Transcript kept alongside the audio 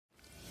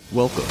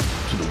Welcome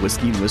to the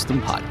Whiskey and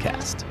Wisdom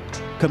Podcast,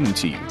 coming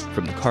to you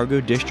from the Cargo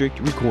District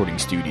Recording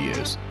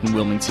Studios in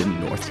Wilmington,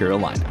 North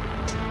Carolina,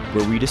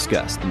 where we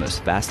discuss the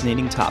most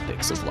fascinating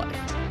topics of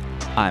life.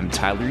 I'm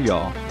Tyler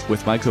Yaw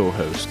with my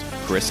co-host,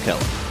 Chris Keller,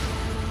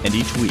 and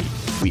each week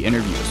we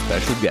interview a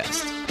special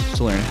guest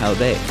to learn how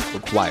they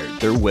acquired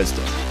their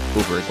wisdom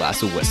over a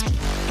glass of whiskey.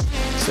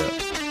 So,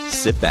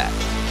 sit back,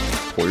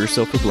 pour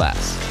yourself a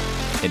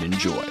glass, and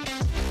enjoy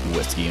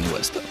Whiskey and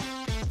Wisdom.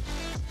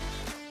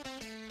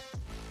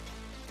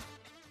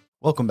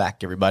 Welcome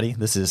back, everybody.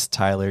 This is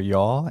Tyler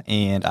Yaw,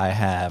 and I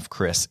have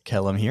Chris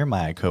Kellum here,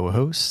 my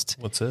co-host.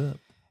 What's up?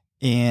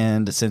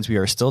 And since we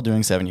are still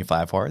doing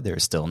 75 hard,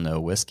 there's still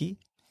no whiskey.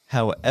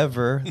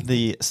 However,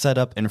 the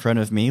setup in front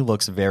of me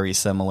looks very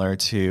similar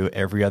to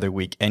every other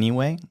week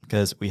anyway,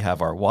 because we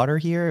have our water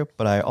here,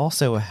 but I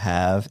also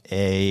have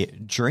a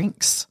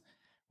DRINX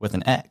with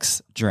an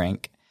X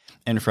drink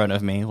in front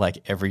of me,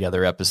 like every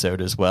other episode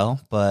as well.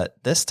 But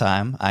this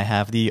time, I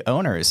have the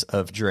owners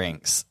of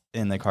DRINX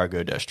in the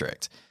Cargo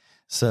District.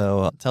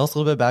 So tell us a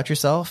little bit about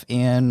yourself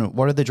and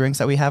what are the drinks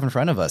that we have in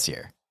front of us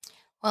here?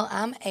 Well,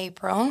 I'm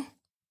April.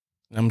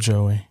 I'm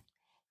Joey.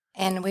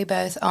 And we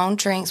both own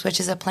DRINX, which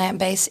is a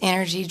plant-based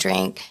energy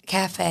drink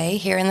cafe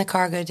here in the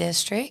Cargo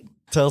District.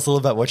 Tell us a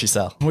little about what you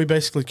sell. We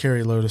basically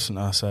carry Lotus and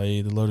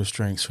acai. The Lotus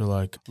drinks are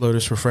like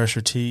Lotus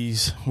Refresher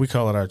teas. We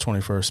call it our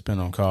 21st spin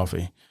on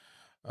coffee,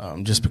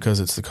 just because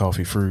it's the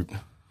coffee fruit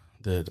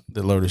that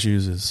Lotus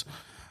uses.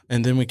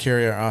 And then we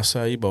carry our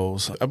acai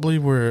bowls. I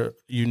believe we're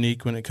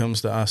unique when it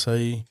comes to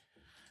acai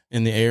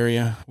in the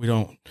area. We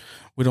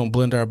don't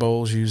blend our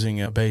bowls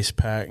using a base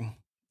pack.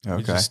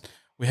 Okay.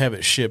 We have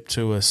it shipped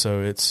to us,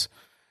 so it's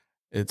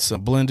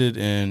blended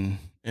and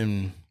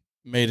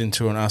made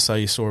into an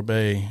acai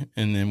sorbet,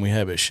 and then we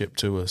have it shipped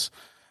to us,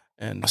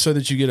 and so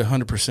that you get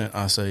 100%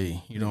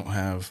 acai. You don't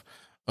have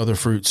other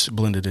fruits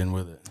blended in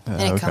with it.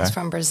 And it comes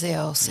from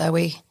Brazil, so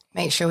we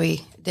make sure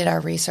we did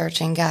our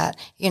research and got,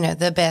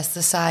 the best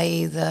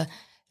acai, the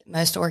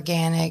most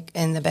organic,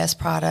 and the best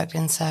product.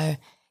 And so,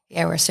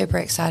 we're super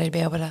excited to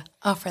be able to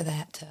offer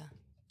that to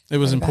It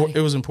was everybody.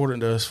 It was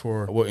important to us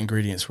for what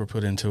ingredients were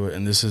put into it,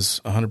 and this is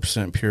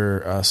 100%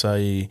 pure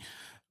acai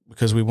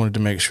because we wanted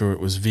to make sure it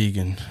was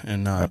vegan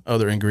and not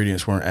other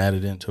ingredients weren't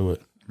added into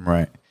it.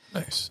 Right.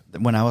 Nice.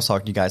 When I was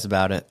talking to you guys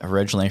about it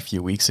originally a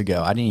few weeks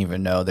ago, I didn't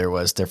even know there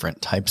was different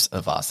types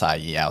of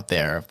acai out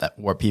there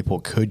where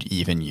people could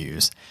even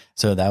use.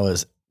 So that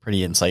was pretty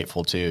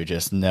insightful too,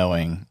 just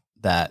knowing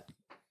that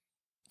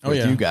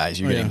with you guys,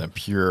 you're getting the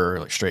pure,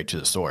 like, straight to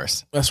the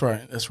source. That's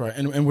right.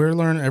 And we're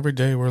learning every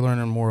day. We're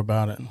learning more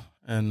about it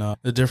and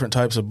the different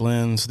types of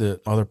blends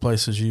that other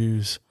places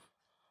use,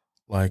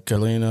 like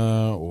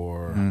Galena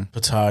or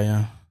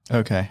Pitaya.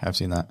 Okay, I've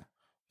seen that.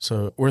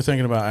 So we're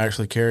thinking about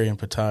actually carrying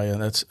Pitaya.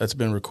 That's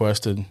been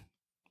requested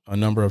a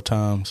number of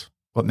times.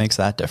 What makes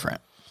that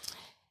different?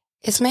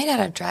 It's made out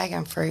of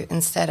dragon fruit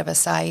instead of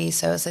acai,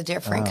 so it's a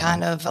different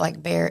kind of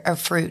like berry or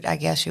fruit, I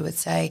guess you would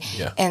say.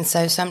 Yeah. And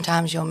so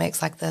sometimes you'll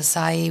mix like the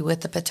acai with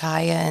the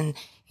pitaya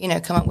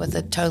and, come up with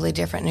a totally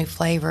different new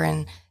flavor,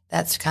 and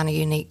that's kind of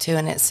unique too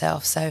in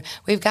itself. So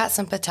we've got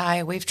some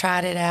pitaya. We've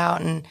tried it out,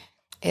 and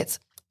it's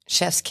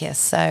chef's kiss.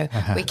 So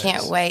we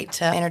can't wait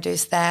to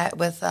introduce that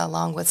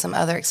along with some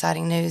other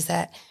exciting news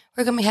that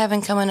we're going to be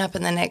having coming up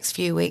in the next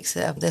few weeks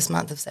of this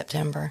month of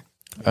September.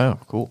 Oh,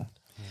 cool.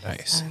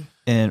 Nice.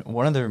 And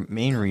one of the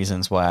main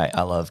reasons why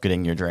I love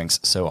getting your drinks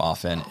so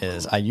often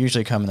is I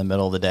usually come in the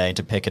middle of the day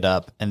to pick it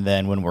up. And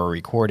then when we're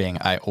recording,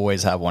 I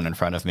always have one in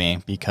front of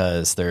me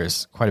because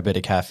there's quite a bit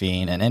of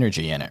caffeine and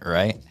energy in it,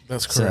 right?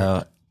 That's correct.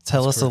 So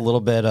tell us a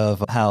little bit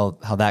of how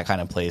that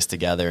kind of plays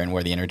together and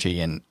where the energy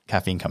and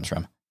caffeine comes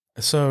from.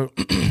 So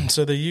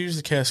they use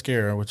the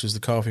cascara, which is the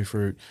coffee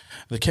fruit.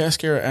 The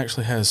cascara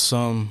actually has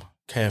some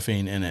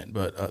caffeine in it,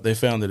 but they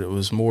found that it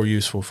was more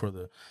useful for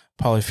the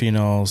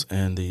polyphenols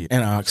and the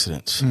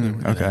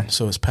antioxidants. Okay.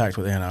 So it's packed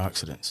with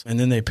antioxidants. And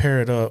then they pair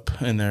it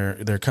up in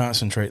their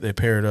concentrate. They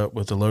pair it up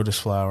with the lotus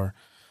flower.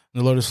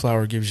 And the lotus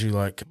flower gives you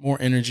like more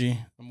energy,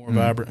 a more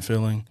vibrant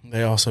feeling.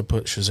 They also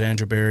put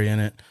schizandra berry in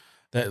it.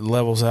 That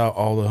levels out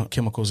all the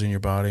chemicals in your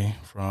body,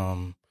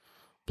 from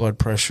blood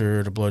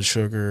pressure to blood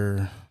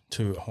sugar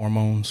to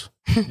hormones.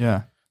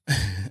 Yeah.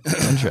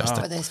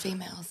 Interesting. For those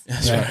females.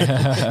 That's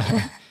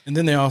right. And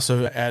then they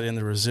also add in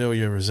the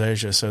Roselia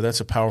rosacea. So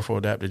that's a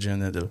powerful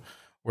adaptogen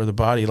where the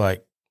body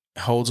like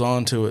holds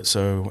on to it.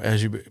 So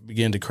as you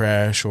begin to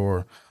crash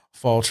or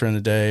falter in the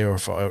day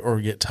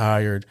or get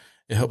tired,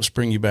 it helps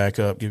bring you back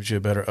up, gives you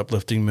a better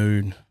uplifting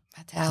mood.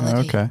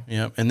 Vitality. Okay.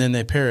 Yep. And then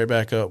they pair it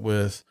back up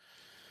with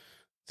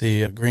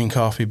the green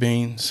coffee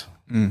beans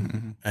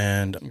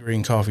and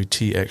green coffee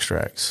tea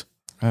extracts.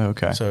 Oh,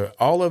 okay. So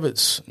all of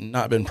it's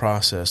not been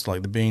processed.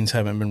 Like the beans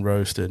haven't been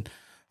roasted.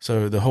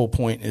 So the whole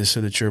point is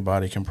so that your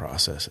body can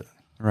process it.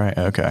 Right.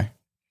 Okay.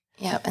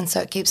 Yep, and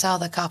so it keeps all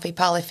the coffee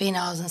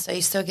polyphenols, and so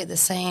you still get the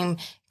same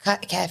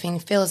caffeine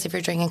feel as if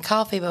you're drinking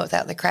coffee, but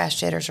without the crash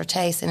jitters or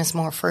taste, and it's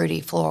more fruity,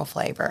 floral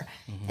flavor.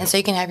 And so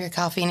you can have your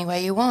coffee any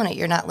way you want it.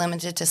 You're not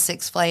limited to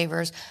 6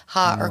 flavors,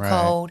 hot or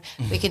cold.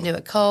 We can do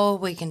it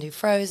cold. We can do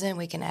frozen.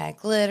 We can add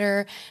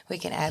glitter. We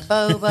can add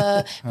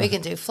boba. We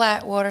can do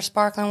flat water,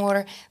 sparkling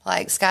water.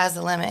 Like, sky's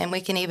the limit. And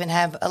we can even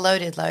have a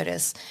loaded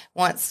Lotus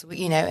once,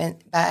 by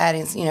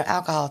adding,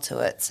 alcohol to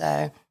it.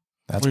 So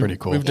that's pretty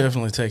cool. We've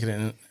definitely taken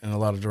it in a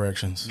lot of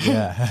directions.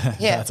 Yeah.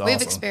 yeah, That's we've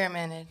awesome.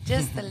 experimented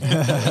just a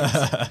little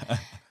bit.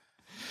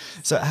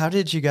 So how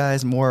did you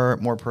guys, more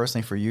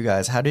personally for you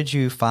guys, how did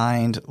you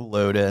find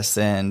Lotus,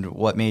 and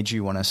what made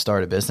you want to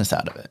start a business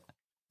out of it?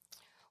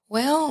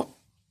 Well,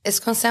 it's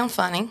going to sound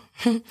funny,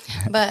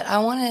 but I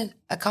wanted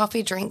a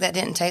coffee drink that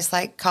didn't taste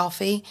like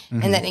coffee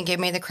and that didn't give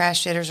me the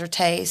crash jitters or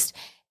taste,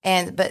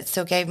 but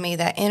still gave me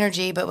that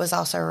energy, but was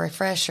also a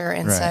refresher.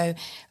 And so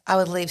I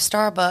would leave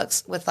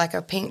Starbucks with like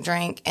a pink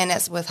drink, and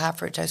it's with high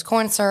fructose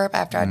corn syrup.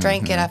 After I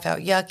drank it, I felt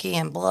yucky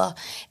and blah,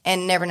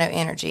 and never no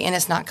energy. And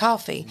it's not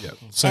coffee. Yep.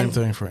 Same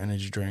thing for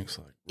energy drinks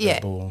like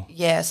Red Bull.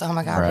 Yes. Oh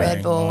my God,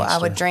 Red Bull. Monster.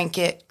 I would drink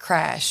it,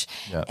 crash.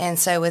 Yep. And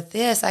so with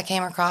this, I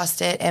came across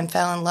it and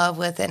fell in love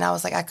with it. And I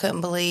was like, I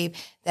couldn't believe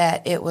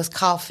that it was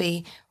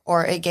coffee,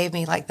 or it gave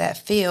me like that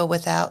feel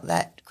without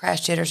that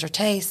crash jitters or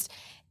taste.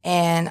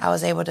 And I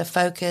was able to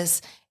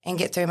focus and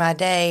get through my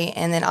day,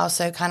 and then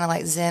also kind of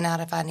like zen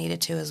out if I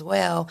needed to as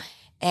well,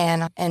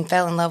 and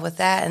fell in love with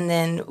that. And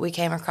then we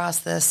came across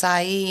the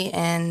acai,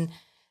 and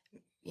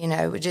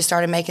we just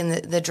started making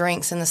the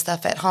drinks and the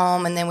stuff at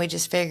home. And then we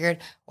just figured,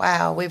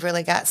 wow, we've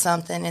really got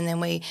something. And then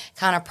we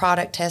kind of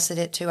product tested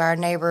it to our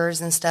neighbors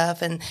and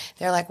stuff, and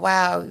they're like,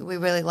 wow, we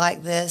really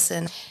like this.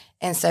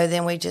 And so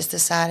then we just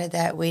decided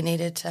that we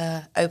needed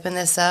to open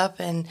this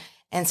up, and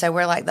so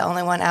we're like the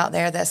only one out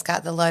there that's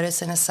got the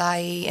Lotus and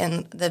acai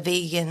and the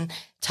vegan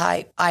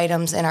type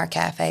items in our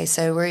cafe.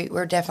 So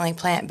we're definitely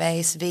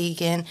plant-based,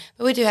 vegan,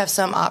 but we do have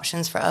some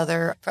options for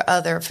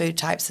other food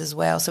types as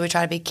well. So we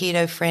try to be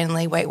keto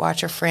friendly, Weight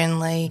Watcher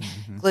friendly,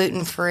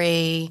 gluten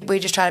free. We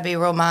just try to be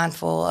real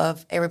mindful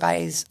of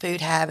everybody's food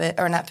habit,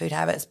 or not food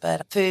habits,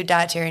 but food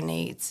dietary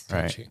needs.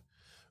 Right.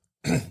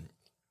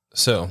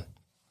 So,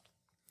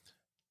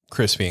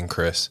 Crispy and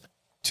Chris,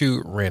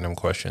 2 random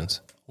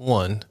questions.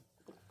 1,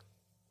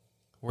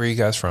 where are you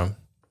guys from?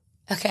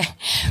 Okay.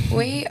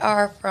 We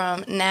are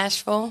from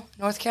Nashville,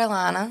 North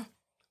Carolina,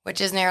 which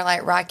is near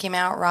like Rocky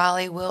Mount,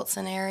 Raleigh,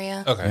 Wilson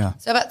area. Okay. Yeah.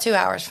 So about 2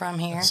 hours from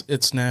here.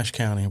 It's Nash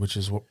County, which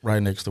is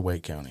right next to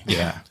Wake County.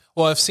 Yeah.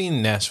 Well, I've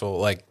seen Nashville.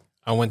 Like,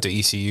 I went to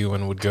ECU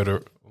and would go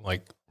to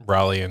like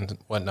Raleigh and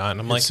whatnot.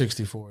 And I'm like,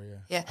 64, yeah.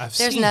 Yeah, I've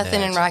there's seen nothing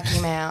that. in Rocky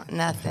Mount,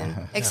 nothing.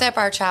 Except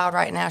our child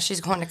right now.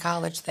 She's going to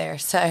college there.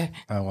 So,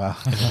 Oh, wow.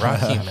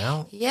 Rocky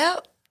Mount?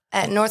 yep,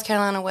 at North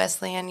Carolina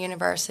Wesleyan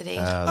University.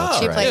 that's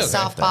She right. plays Okay.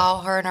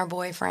 softball, her and her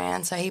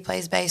boyfriend. So he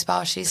plays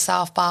baseball, she's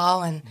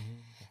softball, and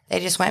they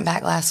just went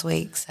back last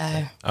week. So,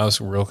 I was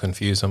real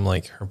confused. I'm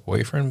like, her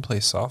boyfriend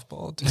plays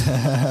softball too?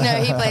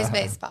 no, he plays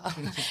baseball.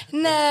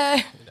 No.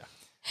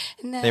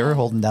 They were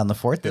holding down the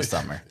fort this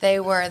summer.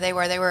 They were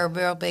a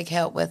real big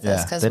help with us,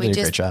 Yeah, because they we did a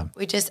just great job.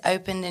 we just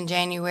opened in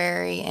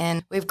January,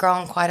 and we've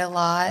grown quite a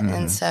lot.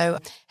 And so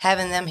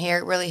having them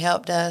here really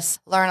helped us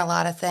learn a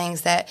lot of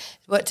things, that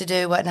what to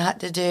do, what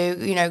not to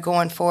do,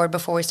 going forward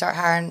before we start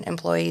hiring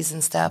employees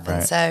and stuff. Right.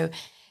 And so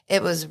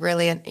it was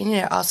really,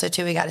 also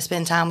too, we got to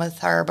spend time with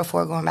her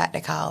before going back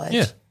to college.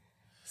 Yeah.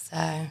 So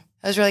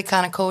it was really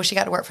kind of cool. She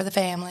got to work for the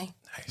family.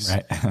 Nice.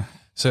 Right.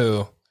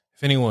 So,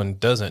 if anyone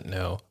doesn't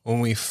know,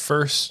 when we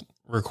first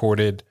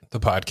recorded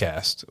the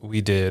podcast, we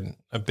did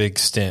a big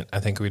stint. I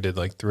think we did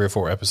like 3 or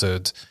 4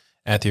 episodes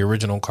at the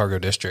original Cargo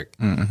District.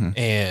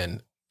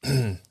 And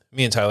me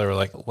and Tyler were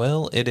like,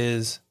 well, it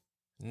is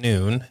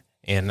noon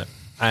and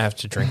I have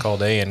to drink all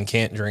day and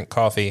can't drink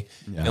coffee.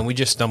 Yeah. And we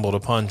just stumbled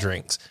upon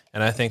DRINX.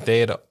 And I think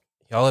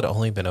y'all had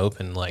only been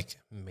open like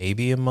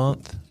maybe a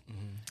month.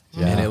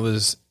 Yeah. And it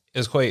was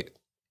quite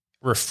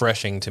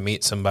refreshing to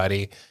meet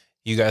somebody.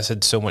 You guys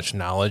had so much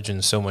knowledge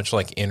and so much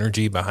like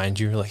energy behind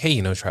you. You're like,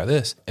 hey, try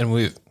this.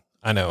 And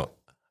I know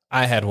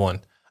I had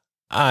one.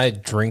 I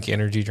drink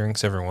energy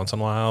drinks every once in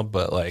a while,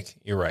 but like,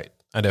 you're right.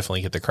 I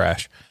definitely get the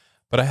crash.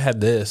 But I had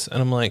this and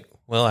I'm like,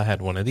 well, I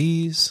had one of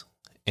these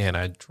and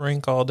I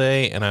drank all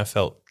day and I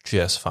felt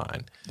just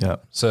fine.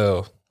 Yep.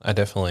 So I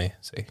definitely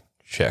say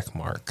check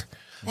mark.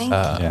 Thank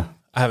you. Yeah.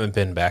 I haven't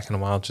been back in a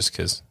while just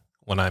because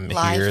when I'm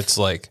Life. here, it's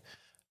like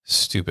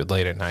stupid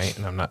late at night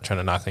and I'm not trying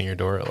to knock on your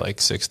door at like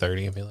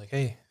 6:30 and be like,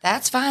 hey.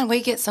 That's fine.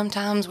 We get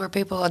sometimes where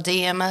people will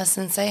DM us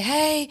and say,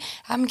 hey,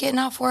 I'm getting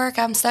off work.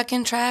 I'm stuck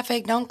in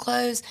traffic. Don't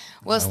close.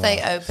 We'll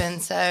stay open.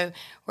 So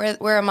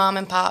we're a mom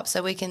and pop,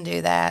 so we can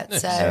do that.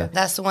 So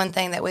that's the one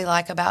thing that we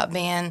like about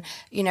being,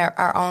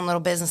 our own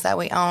little business that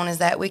we own, is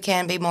that we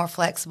can be more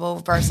flexible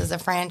versus a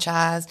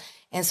franchise.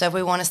 And so if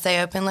we want to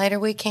stay open later,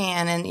 we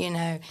can,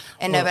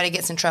 and nobody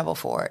gets in trouble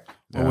for it.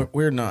 Well,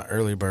 we're not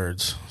early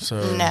birds, so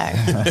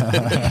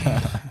No.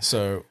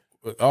 so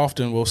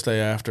often we'll stay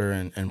after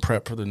and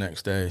prep for the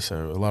next day.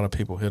 So a lot of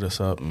people hit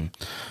us up, and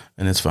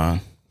it's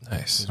fine.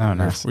 Nice. Oh,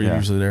 nice. We're Yeah.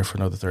 usually there for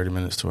another 30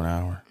 minutes to an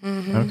hour.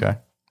 Okay.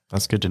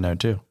 That's good to know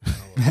too.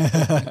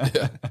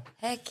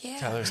 Heck yeah.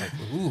 Tyler's like,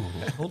 ooh,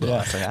 hold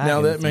on.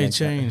 Now that may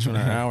change when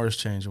our hours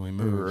change and we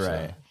move.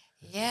 Right. So.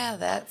 Yeah,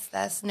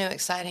 that's new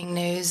exciting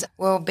news.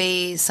 We'll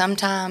be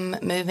sometime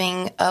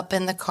moving up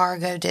in the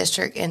cargo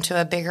district into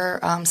a bigger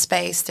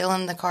space, still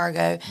in the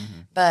cargo,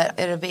 but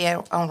it'll be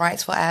on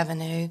Wrightsville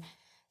Avenue.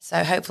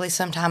 So hopefully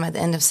sometime at the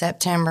end of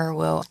September,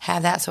 we'll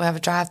have that. So we have a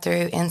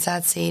drive-through,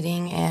 inside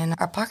seating, and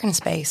our parking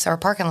space, our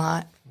parking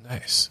lot.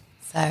 Nice.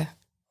 So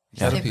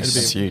That'll be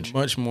It's huge.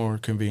 Much more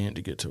convenient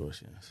to get to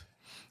us, yes.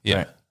 Yeah.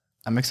 Right.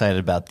 I'm excited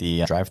about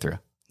the drive-through.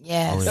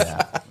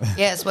 yes.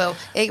 Yes, well,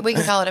 we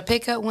can call it a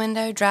pickup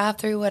window,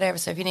 drive-through, whatever.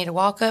 So if you need to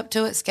walk up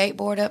to it,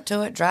 skateboard up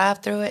to it, drive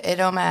through it, it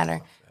don't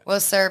matter. We'll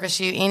service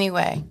you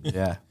anyway.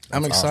 Yeah.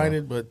 I'm That's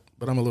excited, but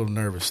I'm a little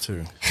nervous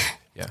too.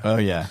 Oh,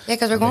 yeah. Yeah,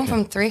 because we're going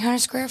from 300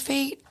 square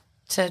feet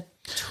to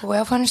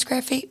 1,200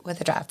 square feet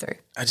with a drive-through.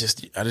 I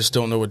just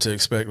don't know what to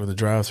expect with the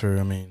drive-through.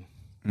 I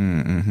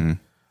mean,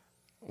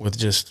 with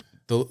just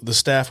the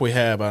staff we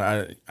have,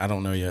 I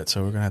don't know yet.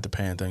 So we're gonna have to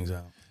pan things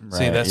out.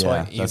 See, that's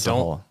why you that's the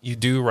whole- you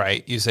do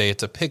right. You say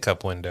it's a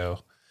pickup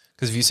window.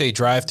 Because if you say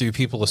drive-through,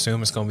 people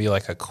assume it's going to be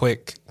like a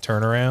quick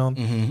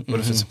turnaround. But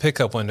if it's a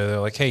pickup window, they're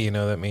like, hey,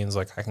 that means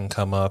like I can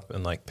come up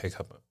and like pick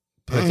up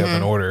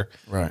an order.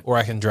 Right. Or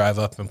I can drive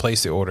up and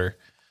place the order.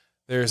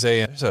 There's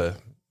a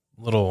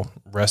little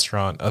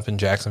restaurant up in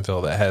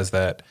Jacksonville that has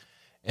that.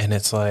 And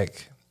it's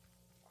like,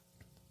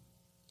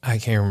 I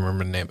can't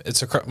remember the name.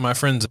 My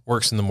friend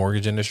works in the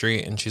mortgage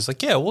industry, and she's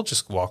like, yeah, we'll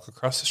just walk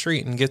across the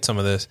street and get some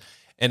of this.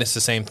 And it's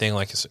the same thing,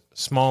 like it's a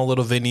small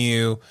little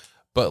venue,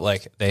 but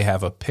like they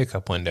have a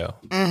pickup window.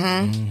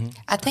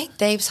 I think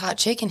Dave's Hot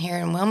Chicken here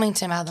in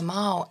Wilmington out of the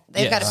mall,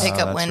 they've got a Yes.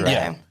 pickup that's window. right.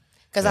 Yeah.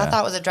 Because I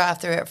thought it was a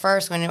drive-through at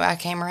first. When I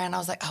came around, I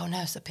was like, oh, no,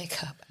 it's a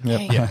pickup.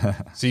 Yep. Okay.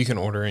 So you can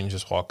order and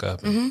just walk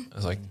up. And I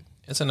was like,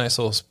 it's a nice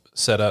little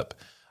setup.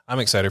 I'm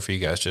excited for you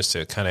guys just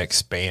to kind of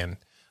expand.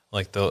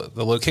 Like the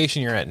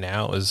location you're at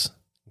now is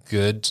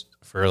good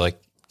for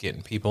like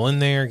getting people in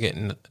there,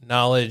 getting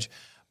knowledge,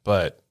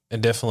 but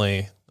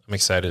definitely I'm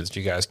excited that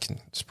you guys can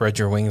spread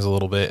your wings a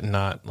little bit and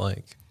not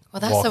like Well,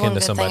 that's walk the one into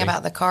good somebody. thing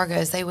about the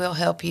cargos. They will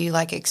help you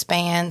like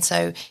expand.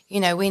 So,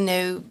 we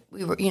knew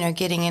we were,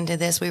 getting into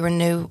this, we were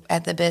new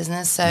at the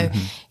business. So,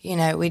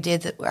 we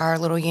did our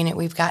little unit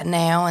we've got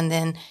now, and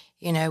then,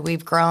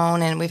 we've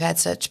grown and we've had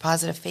such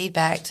positive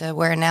feedback to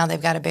where now they've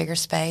got a bigger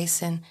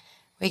space and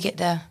we get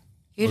to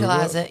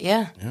utilize it.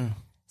 Yeah.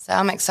 So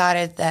I'm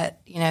excited that,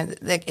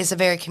 it's a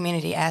very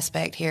community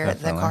aspect here at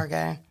the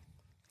cargo.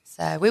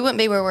 So we wouldn't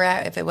be where we're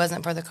at if it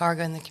wasn't for the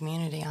cargo in the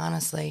community,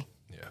 honestly.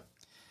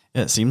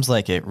 It seems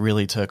like it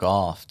really took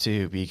off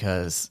too,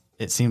 because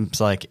it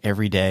seems like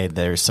every day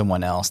there's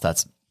someone else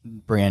that's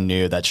brand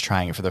new that's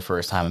trying it for the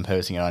first time and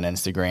posting it on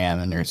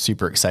Instagram, and they're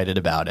super excited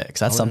about it.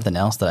 Because that's something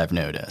else that I've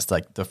noticed.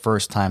 Like the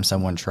first time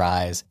someone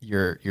tries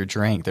your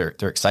drink, they're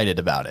excited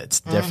about it. It's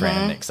different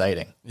and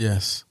exciting.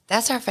 Yes.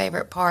 That's our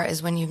favorite part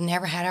is when you've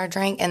never had our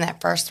drink and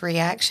that first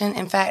reaction.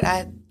 In fact,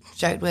 I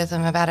joked with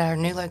them about our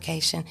new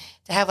location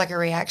to have like a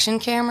reaction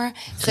camera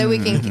so we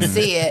can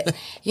see it,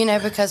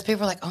 because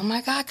people are like, oh my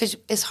God, because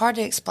it's hard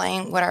to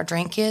explain what our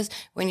drink is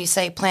when you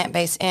say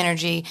plant-based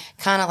energy,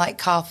 kind of like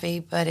coffee,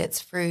 but it's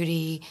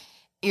fruity.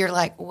 You're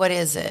like, what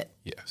is it?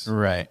 Yes.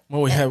 Right.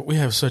 Well, we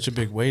have such a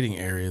big waiting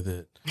area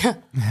that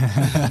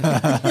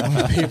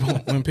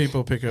when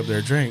people pick up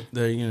their drink,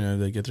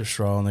 they get their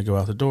straw and they go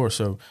out the door.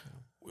 So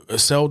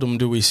seldom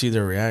do we see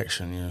their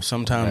reaction.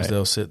 Sometimes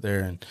they'll sit there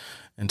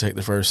and take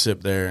the first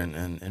sip there,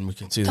 and we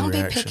can see the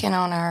reaction. Don't be picking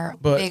on our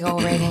But- big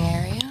old waiting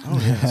area.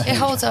 It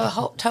holds a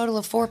whole total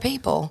of 4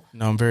 people.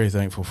 No, I'm very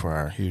thankful for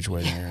our huge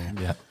waiting area.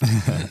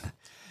 Yeah.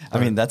 I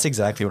mean, that's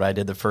exactly what I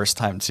did the first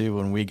time too.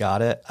 When we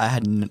got it, I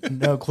had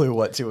no clue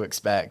what to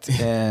expect.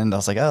 And I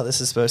was like, oh, this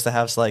is supposed to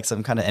have like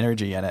some kind of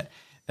energy in it.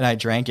 And I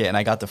drank it and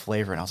I got the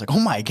flavor and I was like, oh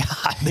my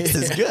God, this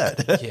is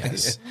good.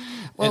 Yes.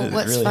 Well, It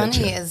what's really hit funny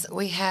you. is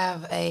we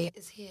have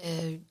is he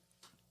a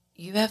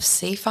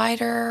UFC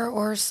fighter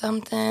or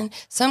something?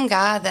 Some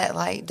guy that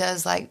like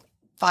does like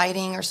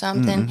fighting or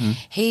something.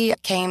 He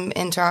came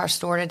into our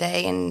store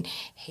today and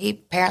he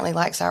apparently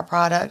likes our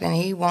product and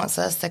he wants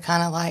us to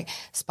kind of like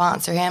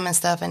sponsor him and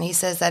stuff. And he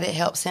says that it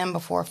helps him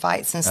before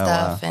fights and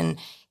stuff and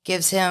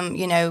gives him,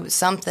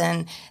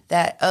 something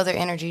that other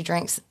energy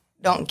drinks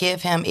don't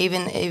give him,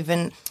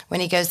 even when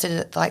he goes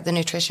to like the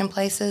nutrition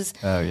places.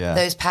 Oh, yeah.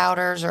 Those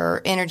powders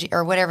or energy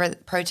or whatever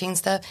protein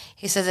stuff.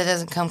 He says it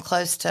doesn't come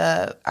close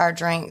to our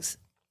drinks.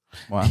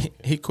 Wow.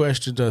 He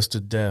questioned us to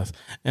death,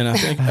 and I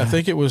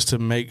think it was to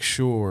make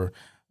sure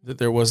that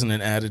there wasn't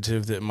an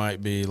additive that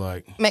might be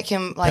like Make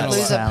him like Penalize-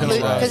 lose a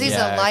penalize. because he's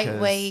Yeah,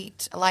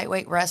 a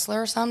lightweight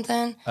wrestler or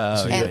something.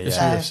 Oh, yeah, And it's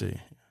so- UFC.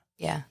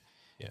 Yeah.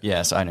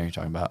 Yeah, so I know what you're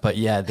talking about. But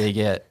yeah, they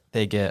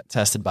get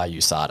tested by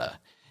USADA.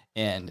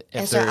 And if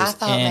And so I there's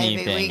thought maybe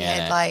anything we in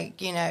had it,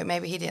 like,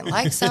 maybe he didn't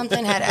like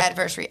something, had an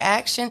adverse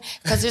reaction.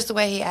 Because just the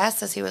way he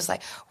asked us, he was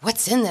like,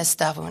 what's in this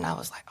stuff? And I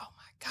was like, oh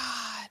my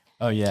God.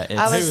 oh yeah,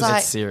 I was it's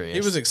like- serious.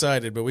 He was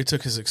excited, but we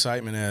took his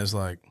excitement as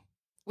like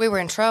we were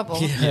in trouble.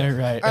 Yeah,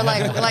 right. Or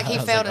like he I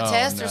was failed like, a oh,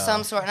 test no. or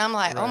some sort. And I'm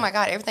like, oh my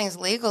God, everything's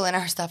legal in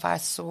our stuff. I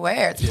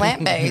swear it's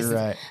plant-based.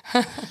 Right.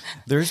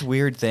 There's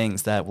weird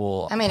things that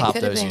will I mean, it pop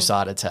could have those been-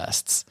 USADA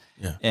tests.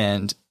 Yeah.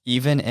 And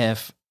even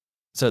if,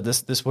 so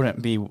this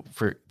wouldn't be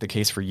for the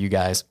case for you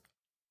guys,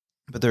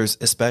 but there's,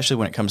 especially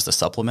when it comes to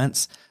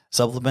supplements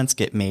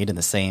get made in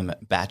the same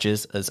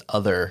batches as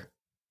other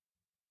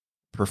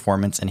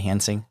performance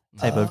enhancing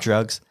type of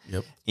drugs.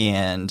 Yep.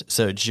 And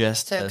so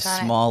just So a kinda-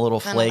 small little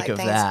kinda flake like of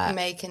things that.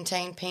 may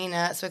contain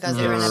peanuts because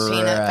they're in a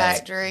peanut Right.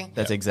 factory.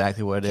 That's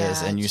exactly what it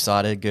is. And Gotcha.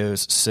 USADA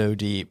goes so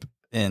deep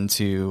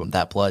into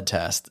that blood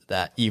test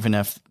that even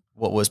if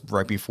what was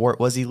right before it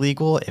was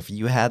illegal, if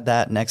you had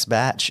that next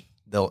batch,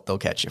 they'll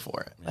catch you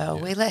for it. Well,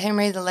 we let him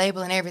read the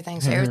label and everything,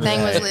 so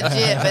everything was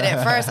legit. But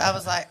at first, I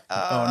was like,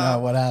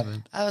 what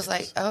happened? I was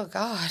like, oh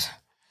God.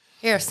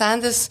 Here, sign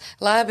this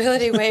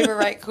liability waiver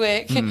right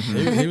quick.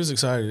 He was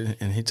excited,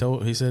 and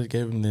he said it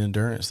gave him the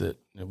endurance that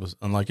it was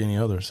unlike any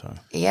other. So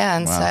Yeah,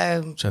 and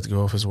so just have to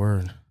go off his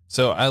word.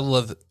 So I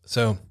love,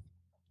 so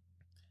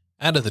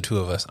out of the two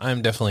of us,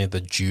 I'm definitely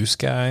the juice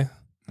guy,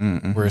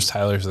 whereas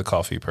Tyler's the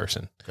coffee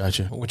person,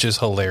 Gotcha. which is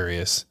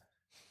hilarious.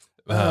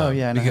 Oh,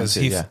 yeah, I know him because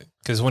too, yeah.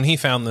 because when he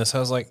found this, I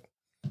was like,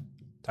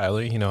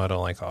 Tyler, you know I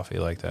don't like coffee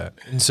like that.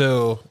 And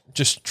so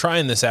just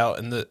trying this out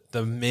and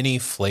the many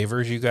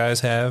flavors you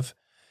guys have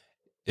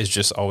is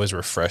just always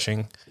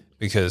refreshing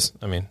because,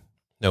 I mean,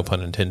 no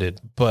pun intended,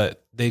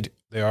 but they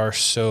are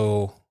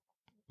so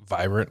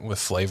vibrant with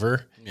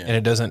flavor and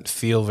it doesn't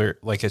feel very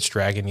like it's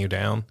dragging you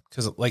down.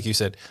 Because like you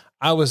said,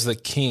 I was the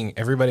king.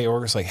 Everybody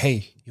orders like,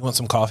 hey, you want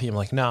some coffee? I'm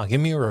like, nah,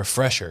 give me a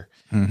refresher.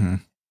 Mm-hmm.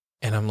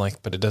 And I'm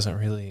like, but it doesn't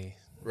really...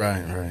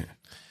 Right.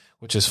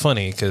 Which is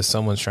funny because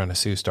someone's trying to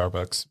sue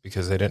Starbucks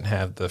because they didn't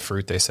have the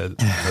fruit they said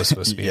was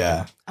supposed to be.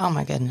 Yeah. oh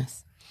my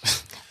goodness.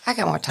 I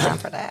got more time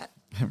for that.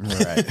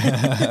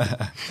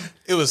 Right.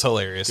 It was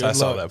hilarious. Good I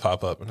saw luck. that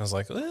pop up and I was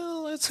like,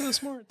 well, that's a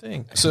smart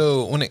thing.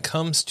 So when it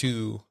comes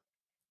to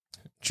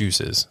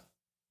juices,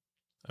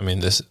 I mean,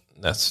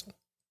 that's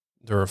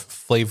their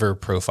flavor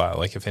profile.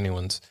 Like if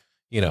anyone's,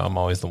 I'm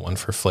always the one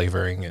for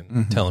flavoring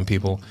and telling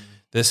people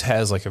this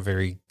has like a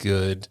very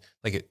good,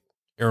 like it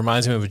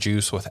reminds me of a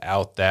juice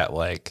without that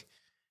like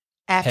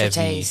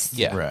Aftertaste.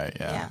 heavy, yeah. Right.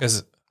 Yeah. Yeah.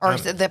 Because Or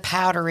the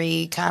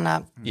powdery kind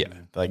of. yeah.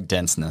 Like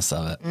denseness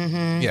of it.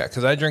 Mm-hmm. Yeah,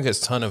 because I drink a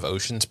ton of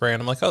Ocean Spray,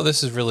 and I'm like, oh,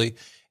 this is really.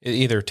 It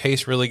either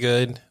tastes really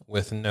good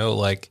with no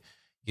like,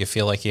 you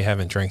feel like you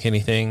haven't drank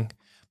anything,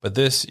 but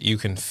this you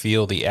can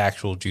feel the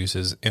actual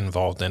juices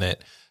involved in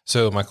it.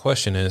 So my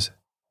question is,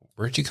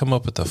 where'd you come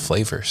up with the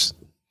flavors?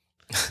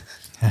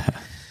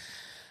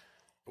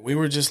 We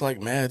were just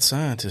like mad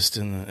scientists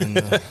in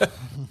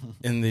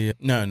the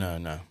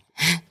no.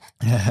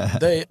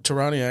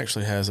 Tarani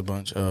actually has a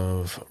bunch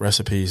of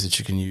recipes that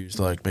you can use,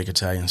 like make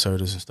Italian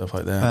sodas and stuff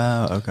like that.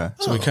 Oh, okay.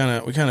 So we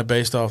kind of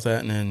based off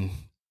that, and then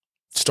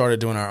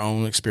started doing our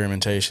own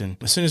experimentation.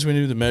 As soon as we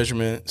knew the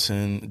measurements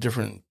and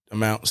different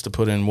amounts to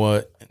put in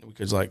what, we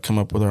could like come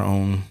up with our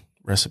own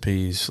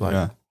recipes,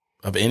 like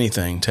of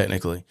anything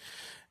technically.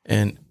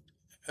 And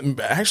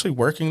actually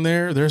working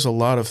there's a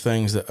lot of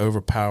things that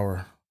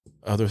overpower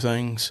other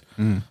things.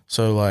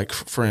 So like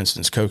for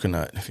instance,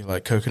 coconut. If you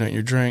like coconut in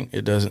your drink,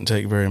 it doesn't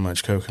take very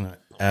much coconut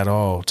at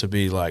all to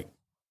be like,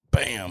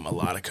 bam, a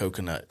lot of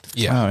coconut.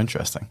 Yeah. Oh,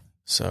 interesting.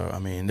 So I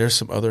mean, there's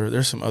some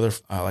other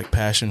like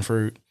passion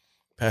fruit.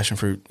 Passion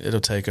fruit, it'll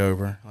take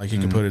over. Like you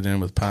can put it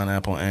in with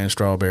pineapple and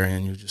strawberry,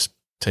 and you just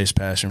taste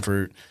passion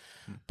fruit.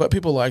 But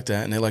people like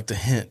that, and they like the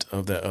hint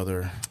of that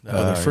other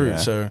fruit. Yeah.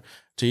 So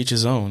to each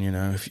his own.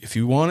 If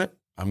you want it,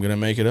 I'm gonna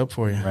make it up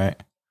for you.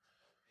 Right.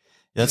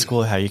 That's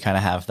cool how you kind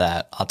of have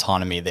that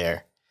autonomy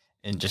there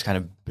and just kind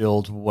of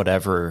build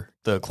whatever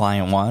the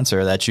client wants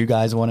or that you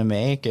guys want to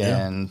make.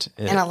 And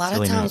a lot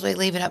of times we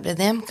leave it up to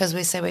them because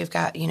we say we've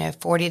got,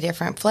 40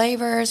 different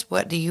flavors.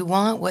 What do you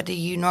want? What do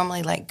you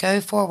normally like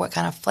go for? What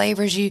kind of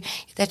flavors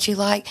that you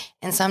like?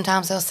 And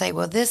sometimes they'll say,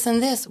 well, this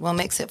and this, we'll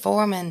mix it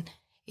for them. And,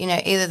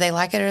 either they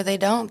like it or they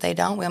don't. They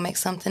don't, we'll make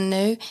something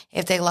new.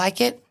 If they like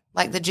it,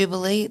 like the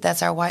Jubilee,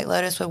 that's our White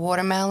Lotus with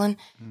watermelon.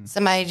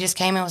 Somebody just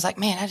came in and was like,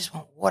 man, I just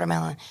want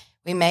watermelon.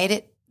 We made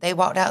it. They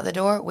walked out the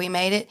door. We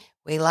made it.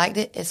 We liked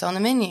it. It's on the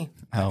menu.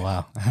 Oh,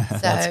 wow.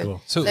 That's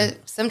cool. So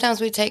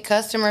sometimes we take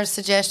customers'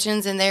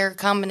 suggestions and their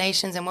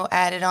combinations and we'll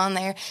add it on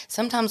there.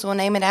 Sometimes we'll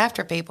name it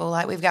after people.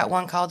 Like we've got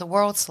one called the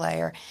World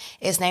Slayer.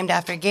 It's named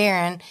after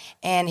Garen,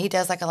 and he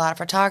does like a lot of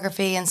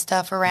photography and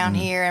stuff around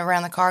here and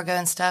around the cargo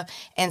and stuff.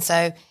 And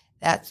so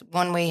that's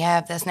one we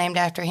have that's named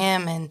after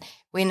him. And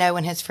we know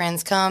when his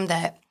friends come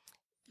that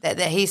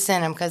he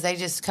sent them because they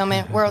just come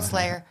in, World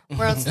Slayer.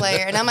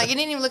 And I'm like, you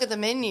didn't even look at the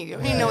menu. You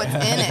don't even know what's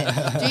in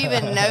it. Do you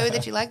even know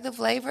that you like the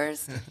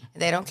flavors?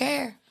 They don't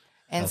care.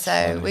 And that's so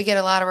funny. We get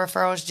a lot of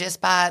referrals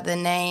just by the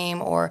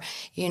name or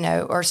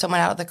someone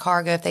out of the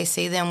cargo. If they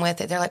see them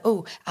with it, they're like,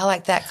 oh, I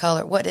like that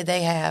color. What did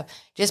they have?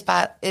 Just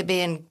by it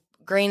being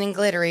green and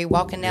glittery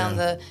walking down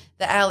the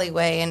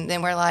alleyway, and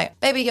then we're like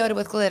Baby Yoda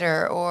with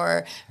glitter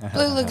or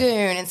Blue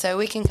Lagoon, and so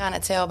we can kind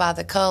of tell by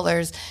the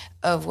colors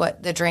of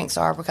what the drinks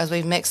are because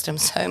we've mixed them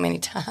so many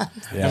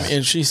times. Yeah,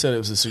 and she said it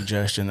was a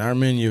suggestion. Our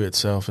menu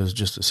itself is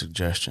just a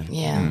suggestion.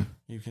 Yeah.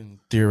 You can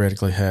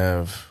theoretically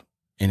have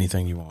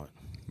anything you want.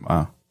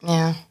 Wow.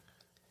 Yeah.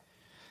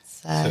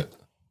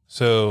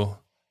 So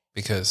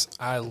because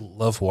I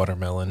love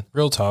watermelon,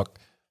 real talk,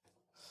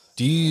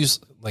 do you use,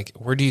 like,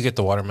 where do you get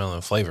the watermelon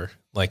flavor?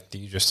 Like, do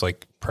you just,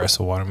 like, press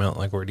a watermelon?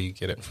 Like, where do you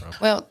get it from?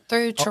 Well,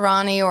 through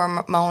Tirani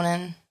or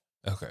Monin.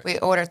 Okay. We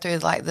order through,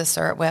 like, the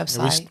syrup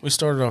website. We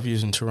started off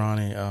using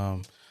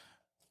Tirani.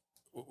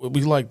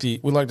 We liked the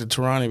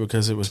Tirani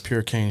because it was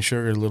pure cane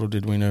sugar. Little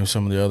did we know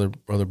some of the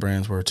other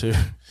brands were too.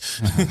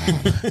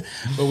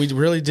 But we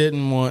really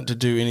didn't want to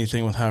do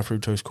anything with high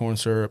fructose corn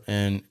syrup,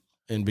 and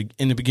in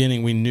the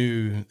beginning we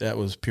knew that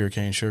was pure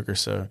cane sugar,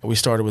 so we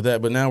started with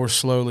that. But now we're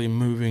slowly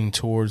moving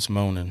towards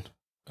Monin.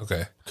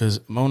 Okay. Because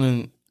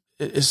Monin,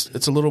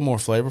 it's a little more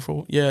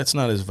flavorful. Yeah, it's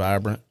not as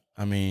vibrant.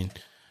 I mean,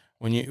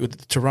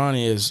 with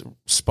Tirani is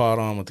spot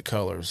on with the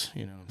colors.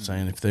 You know what I'm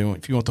saying?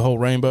 If you want the whole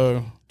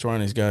rainbow,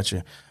 Tirani's got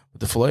you. With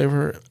the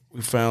flavor,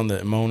 we found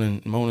that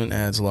Monin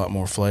adds a lot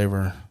more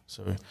flavor,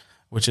 so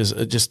which is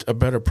just a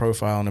better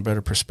profile and a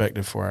better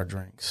perspective for our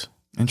drinks.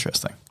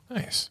 Interesting.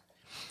 Nice.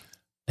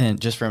 And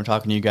just from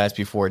talking to you guys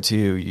before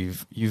too,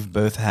 you've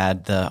both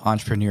had the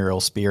entrepreneurial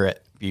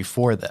spirit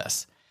before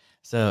this.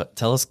 So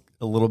tell us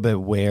a little bit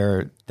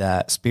where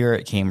that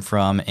spirit came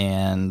from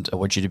and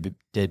what you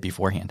did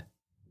beforehand.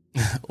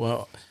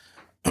 Well,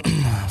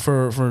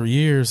 for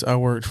years I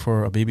worked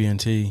for a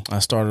BB&T. I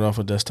started off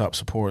with desktop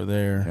support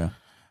there. Yeah.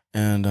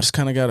 And I just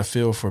kind of got a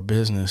feel for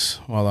business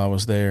while I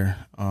was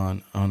there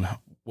on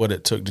what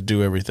it took to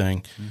do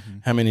everything,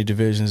 how many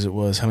divisions it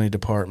was, how many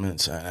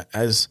departments.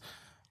 As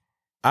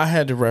I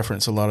had to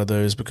reference a lot of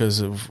those because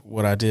of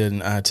what I did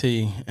in IT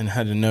and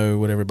had to know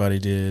what everybody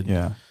did,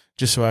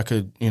 just so I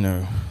could,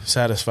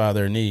 satisfy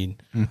their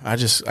need. I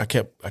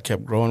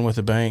kept growing with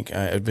the bank.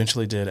 I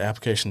eventually did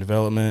application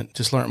development,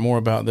 just learned more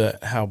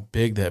about how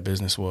big that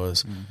business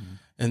was,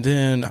 and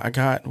then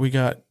we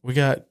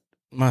got.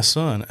 My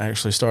son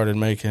actually started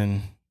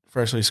making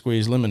freshly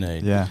squeezed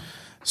lemonade. Yeah.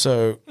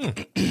 So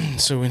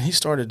when he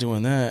started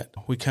doing that,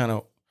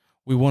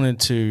 we wanted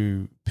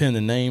to pin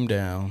the name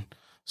down.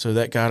 So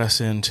that got us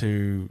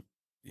into,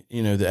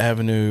 the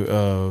avenue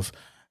of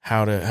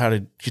how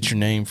to get your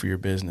name for your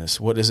business.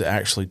 What does it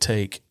actually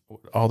take?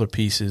 All the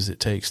pieces it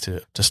takes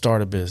to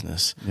start a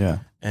business.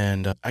 Yeah.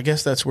 And I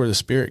guess that's where the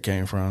spirit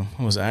came from,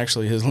 was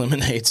actually his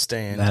lemonade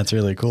stand. That's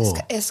really cool.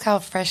 It's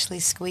called Freshly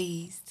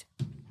Squeezed.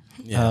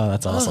 Yeah. Oh,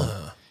 that's awesome.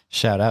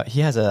 Shout out. He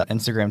has an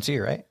Instagram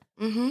too, right?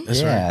 Mm-hmm.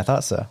 That's right. I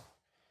thought so.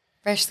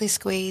 Freshly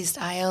Squeezed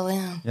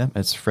ILM. Yep,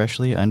 it's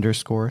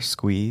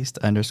freshly_squeezed_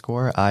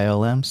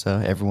 ILM. So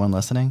everyone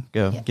listening,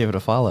 go give it a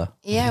follow.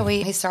 Yeah,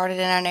 he started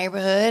in our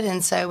neighborhood,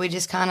 and so we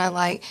just kind of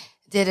like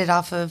did it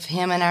off of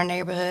him in our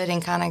neighborhood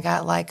and kind of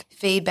got like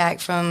feedback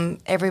from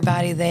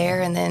everybody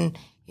there, and then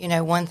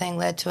one thing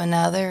led to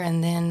another,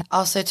 and then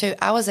also too,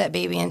 I was at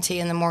BB&T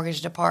in the mortgage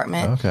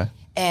department. Okay.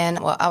 And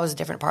I was a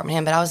different department than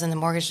him, but I was in the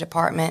mortgage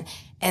department.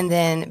 And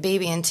then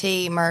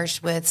BB&T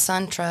merged with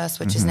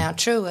SunTrust, which is now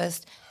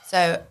Truist.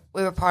 So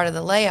we were part of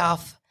the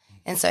layoff.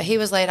 And so he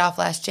was laid off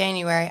last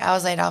January. I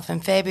was laid off in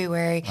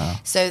February. Wow.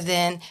 So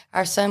then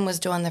our son was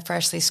doing the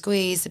Freshly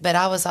Squeezed, but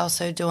I was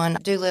also doing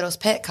Doolittle's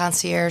Pet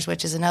Concierge,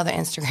 which is another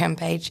Instagram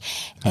page,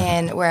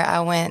 and where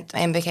I went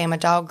and became a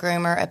dog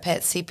groomer, a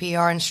pet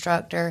CPR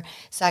instructor,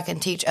 so I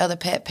can teach other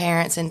pet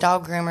parents and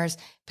dog groomers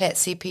pet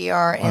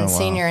CPR and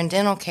senior and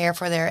dental care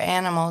for their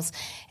animals,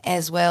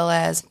 as well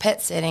as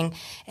pet sitting.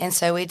 And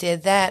so we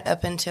did that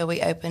up until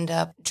we opened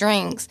up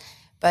DRINX.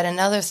 But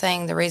another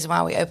thing, the reason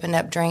why we opened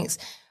up DRINX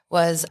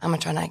was, I'm going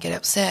to try not to get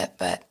upset,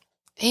 but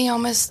he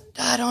almost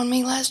died on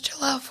me last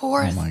July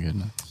 4th. Oh, my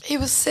goodness. He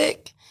was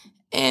sick,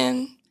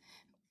 and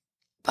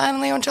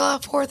finally on July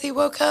 4th, he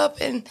woke up,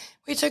 and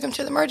we took him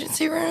to the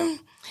emergency room,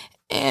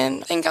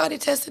 and thank God he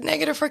tested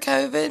negative for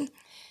COVID,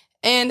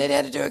 and they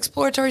had to do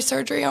exploratory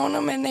surgery on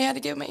him, and they had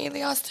to give him an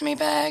ileostomy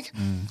bag.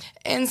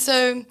 And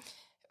so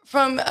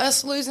from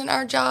us losing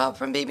our job,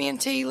 from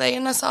BB&T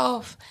laying us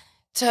off,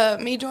 to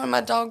me doing my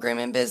dog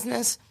grooming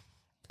business,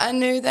 I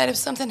knew that if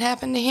something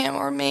happened to him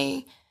or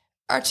me,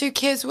 our two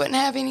kids wouldn't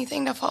have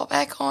anything to fall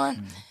back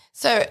on.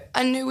 So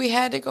I knew we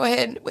had to go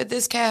ahead with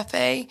this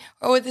cafe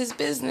or with this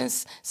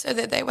business so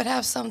that they would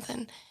have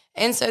something.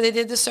 And so they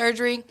did the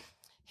surgery.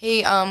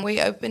 We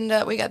opened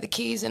up, we got the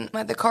keys and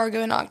the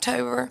cargo in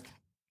October.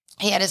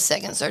 He had his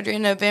second surgery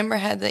in November,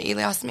 had the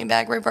ileostomy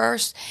bag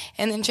reversed,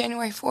 and then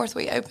January 4th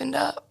we opened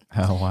up.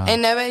 Oh, wow.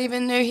 And nobody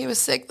even knew he was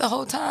sick the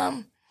whole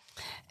time.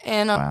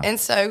 And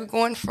so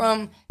going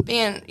from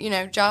being,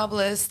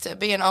 jobless to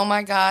being, oh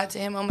my God, to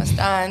him almost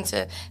dying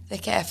to the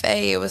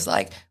cafe, it was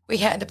like we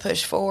had to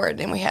push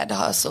forward and we had to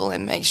hustle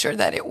and make sure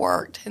that it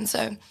worked. And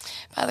so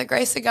by the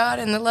grace of God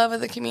and the love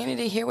of the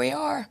community, here we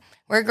are.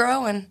 We're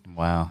growing.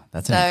 Wow,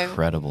 that's an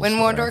incredible When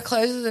story. one door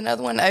closes,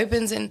 another one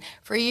opens. And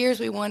for years,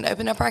 we wanted to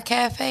open up our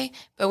cafe,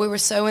 but we were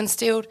so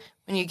instilled,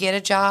 when you get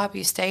a job,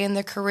 you stay in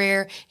the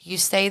career, you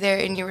stay there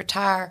and you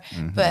retire.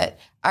 Mm-hmm. But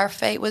our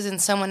fate was in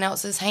someone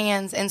else's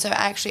hands. And so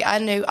actually, I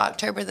knew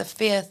October the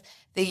 5th,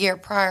 the year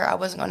prior, I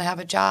wasn't going to have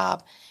a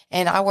job.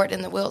 And I worked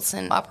in the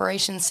Wilson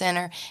Operations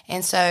Center.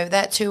 And so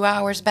that 2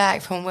 hours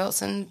back from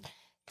Wilson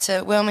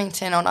to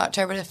Wilmington on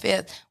October the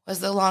 5th was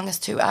the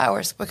longest 2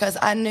 hours, because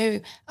I knew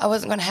I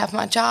wasn't going to have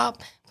my job,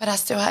 but I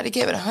still had to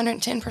give it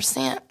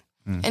 110%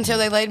 until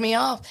they laid me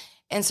off.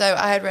 And so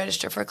I had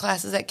registered for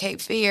classes at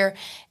Cape Fear,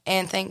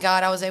 and thank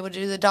God I was able to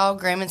do the dog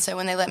grooming. So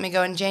when they let me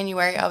go in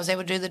January, I was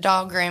able to do the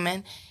dog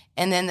grooming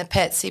and then the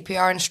pet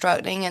CPR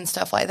instructing and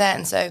stuff like that.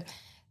 And so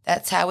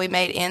that's how we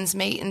made ends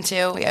meet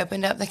until we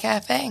opened up the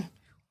cafe.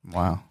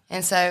 Wow.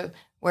 And so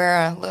we're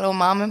a little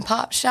mom and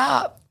pop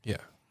shop. Yeah.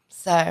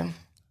 So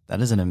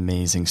that is an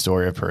amazing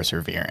story of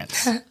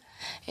perseverance.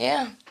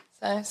 yeah.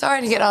 So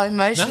sorry to get all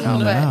emotional.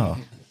 No.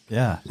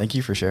 Yeah. Thank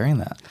you for sharing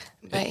that.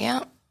 But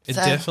yeah. It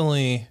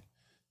definitely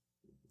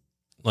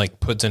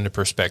puts into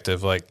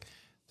perspective,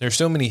 there's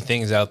so many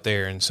things out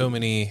there and so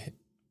many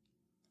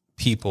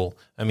people.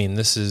 I mean,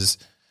 this is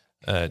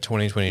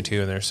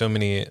 2022 and there's so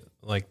many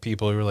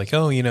people who are like,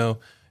 oh,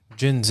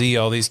 Gen Z,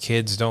 all these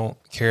kids don't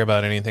care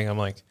about anything. I'm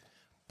like,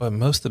 but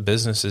most of the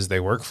businesses they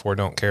work for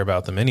don't care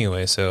about them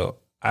anyway. So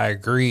I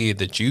agree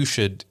that you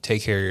should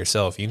take care of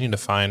yourself. You need to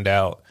find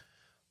out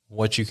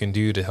what you can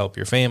do to help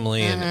your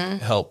family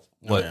and help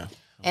what'll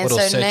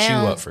set you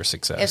up for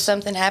success. If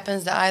something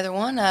happens to either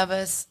one of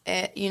us,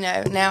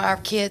 now our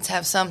kids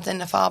have something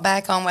to fall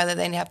back on, whether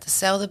they have to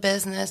sell the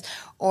business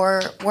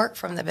or work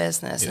from the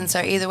business. And so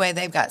either way,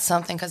 they've got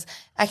something, because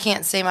I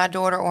can't see my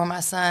daughter or my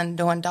son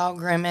doing dog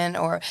grooming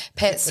or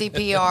pet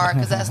CPR,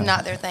 because that's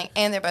not their thing.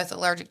 And they're both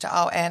allergic to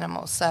all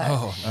animals. So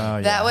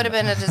that would have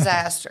been a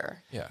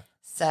disaster. Yeah.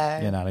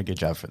 So not a good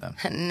job for them.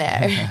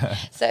 No.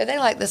 So they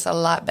like this a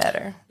lot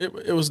better.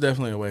 It was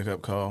definitely a wake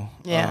up call.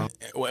 Yeah.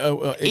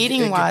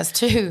 Eating wise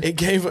too. It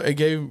gave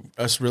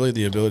us really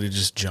the ability to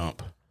just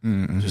jump.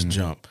 Mm-hmm. Just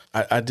jump.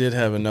 I did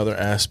have another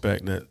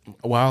aspect that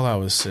while I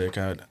was sick,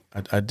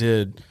 I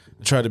did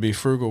try to be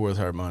frugal with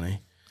our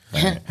money.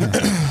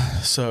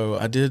 So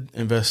I did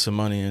invest some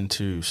money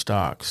into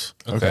stocks.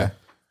 Okay.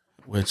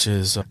 Which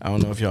is, I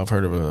don't know if y'all have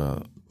heard of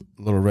a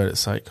little Reddit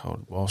site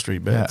called Wall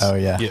Street Bets. Oh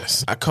yeah.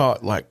 Yes. I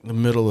caught the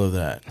middle of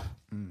that.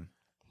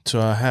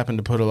 So I happened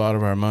to put a lot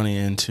of our money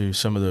into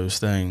some of those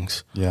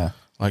things. Yeah.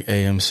 Like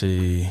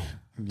AMC,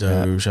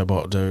 Doge. I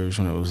bought Doge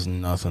when it was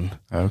nothing.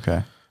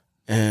 Okay.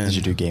 And did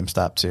you do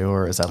GameStop too,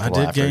 or is that the I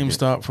did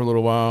GameStop for a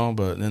little while,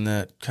 but then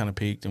that kind of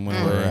peaked and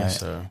went away. Right.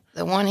 So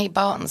the one he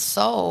bought and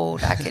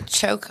sold, I could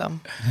choke him.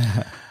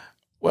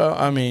 Well,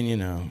 I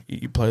mean,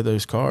 you play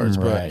those cards,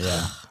 but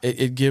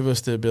it gave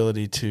us the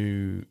ability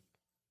to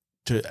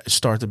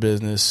start the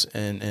business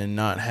and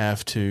not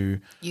have to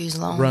use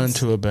loans, run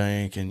to a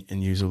bank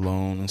and use a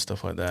loan and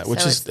stuff like that.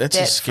 Which is that's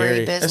the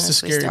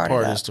scary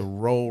part is to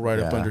roll right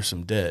up under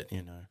some debt.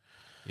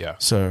 Yeah.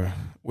 So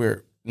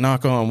we're,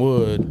 knock on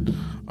wood,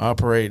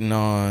 operating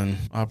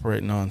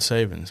on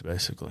savings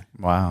basically.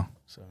 Wow.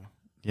 So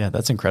yeah,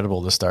 that's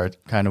incredible to start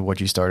kind of what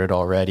you started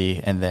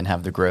already and then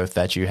have the growth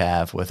that you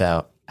have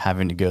without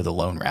having to go the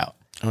loan route.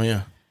 Oh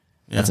yeah.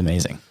 That's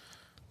amazing.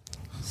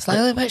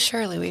 Slowly but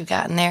surely we've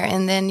gotten there.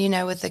 And then,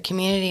 with the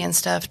community and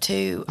stuff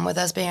too, with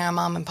us being our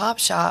mom and pop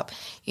shop,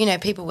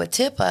 people would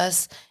tip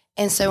us.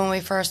 And so when we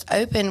first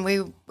opened,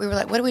 we were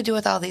like, what do we do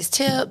with all these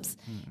tips?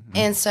 Mm-hmm.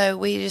 And so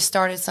we just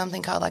started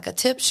something called a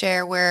tip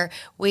share, where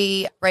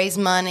we raise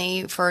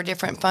money for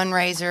different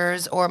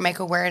fundraisers or make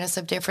awareness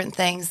of different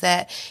things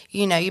that,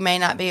 you may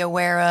not be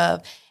aware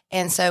of.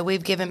 And so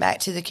we've given back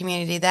to the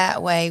community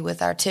that way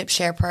with our tip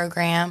share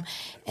program.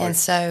 And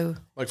so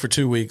for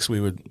 2 weeks, we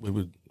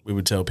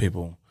would tell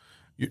people,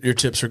 your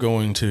tips are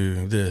going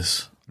to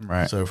this.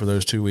 Right. So for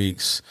those 2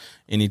 weeks,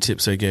 any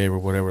tips they gave or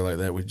whatever like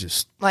that, we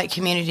just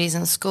communities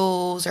in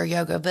schools or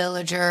yoga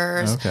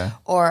villagers,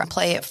 or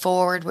Play It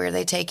Forward, where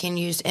they take in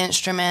used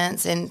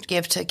instruments and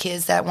give to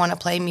kids that want to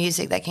play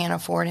music that can't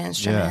afford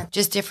instruments.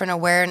 Just different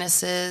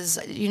awarenesses,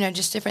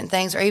 just different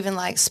things, or even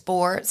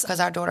sports, because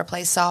our daughter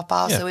plays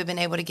softball, so we've been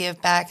able to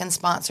give back and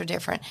sponsor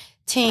different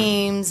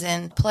teams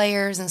and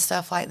players and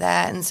stuff like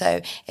that. And so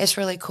it's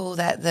really cool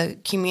that the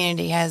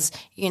community has,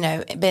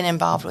 been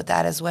involved with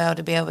that as well,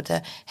 to be able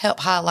to help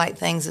highlight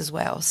things as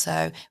well.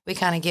 So we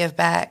kind of give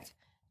back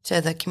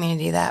to the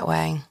community that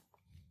way.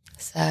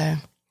 So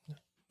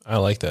I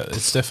like that.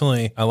 It's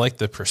definitely, I like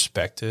the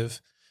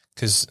perspective,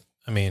 because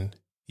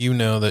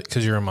that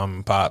because you're a mom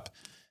and pop,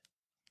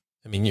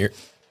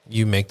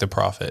 you make the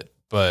profit,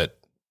 but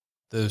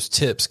those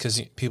tips,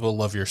 because people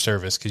love your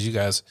service, because you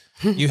guys,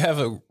 you have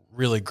a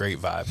really great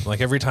vibe. Like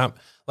every time,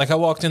 like I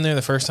walked in there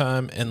the first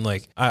time and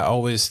like, I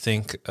always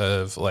think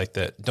of like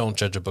that, don't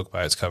judge a book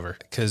by its cover.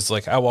 Cause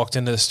like I walked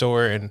into the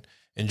store and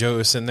Joe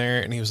was sitting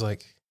there and he was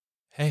like,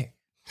 hey,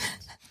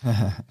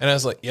 and I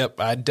was like, yep,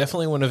 I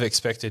definitely wouldn't have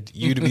expected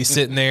you to be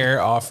sitting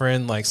there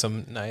offering like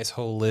some nice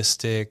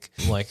holistic,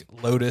 like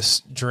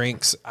Lotus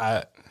drinks.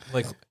 I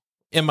like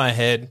in my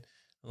head,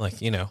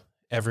 like, you know,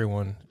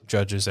 everyone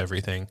judges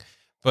everything,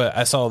 but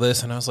I saw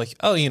this and I was like,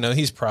 oh, you know,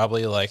 he's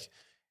probably like,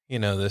 you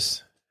know,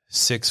 this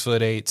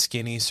 6'8"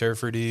 skinny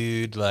surfer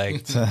dude.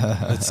 Like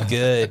that's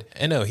good.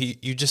 And no,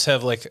 you just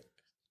have like,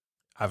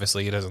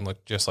 obviously, he doesn't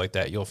look just like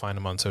that. You'll find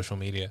him on social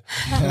media.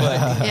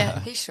 But, yeah,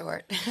 he's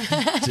short.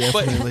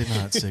 Definitely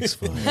not 6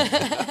 foot.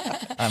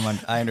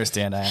 I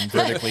understand. I am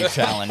vertically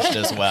challenged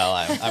as well.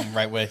 I'm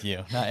right with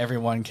you. Not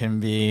everyone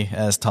can be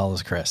as tall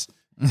as Chris.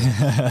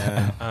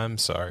 I'm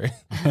sorry.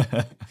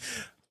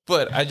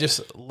 But I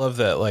just love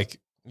that, like,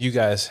 you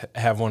guys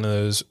have one of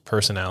those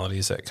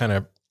personalities that kind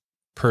of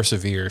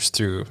perseveres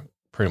through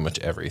pretty much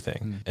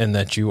everything and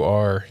that you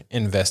are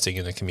investing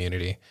in the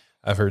community.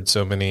 I've heard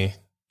so many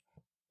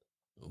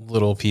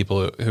little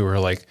people who are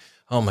like,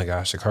 oh my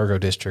gosh, the cargo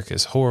district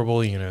is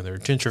horrible. You know, they're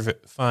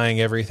gentrifying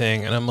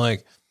everything. And I'm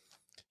like,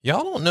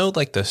 y'all don't know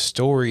like the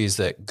stories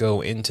that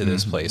go into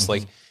this place.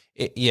 Like,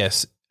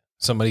 yes,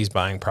 somebody's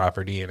buying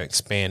property and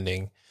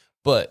expanding,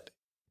 but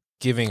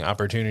giving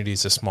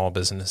opportunities to small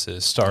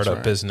businesses,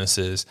 startup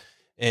businesses,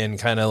 and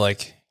kind of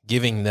like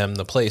giving them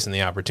the place and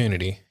the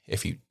opportunity.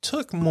 If you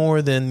took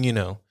more than, you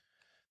know,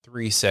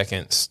 3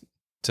 seconds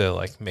to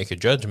like make a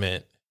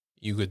judgment,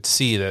 you could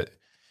see that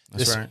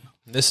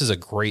this is a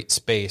great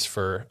space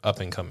for up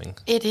and coming.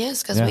 It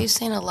is, because we've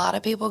seen a lot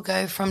of people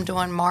go from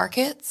doing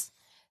markets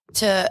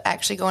to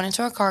actually going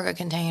into a cargo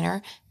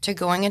container to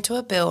going into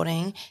a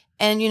building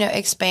and, you know,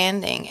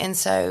 expanding. And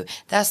so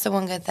that's the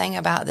one good thing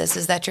about this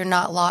is that you're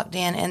not locked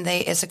in and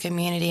it's a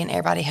community and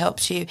everybody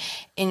helps you.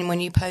 And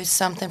when you post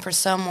something for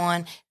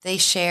someone, they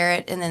share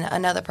it and then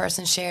another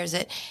person shares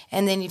it.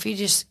 And then if you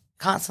just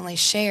constantly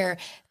share,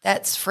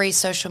 that's free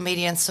social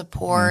media and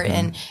support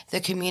and the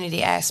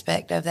community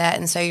aspect of that.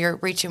 And so you're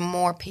reaching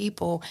more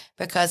people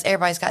because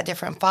everybody's got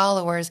different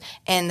followers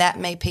and that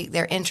may pique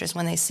their interest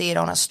when they see it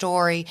on a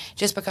story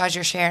just because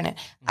you're sharing it.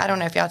 I don't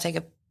know if y'all take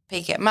a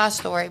peek at my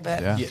story,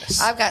 but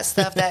I've got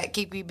stuff that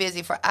keep you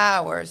busy for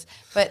hours,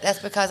 but that's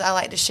because I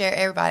like to share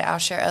everybody. I'll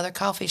share other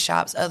coffee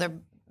shops, other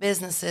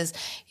businesses,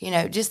 you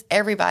know, just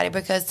everybody,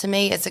 because to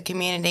me it's a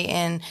community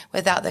and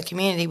without the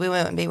community we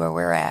wouldn't be where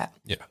we're at.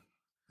 Yeah,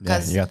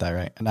 you got that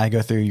right. And I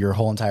go through your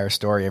whole entire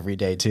story every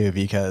day too,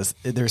 because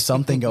there's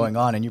something going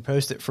on and you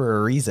post it for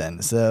a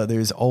reason. So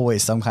there's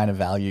always some kind of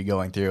value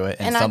going through it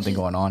and something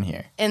going on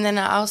here. And then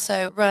I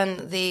also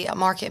run the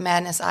Market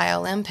Madness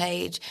ILM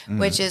page,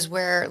 which is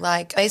where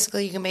like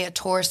basically you can be a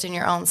tourist in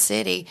your own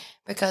city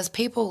because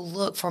people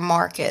look for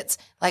markets.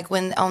 Like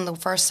when on the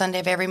first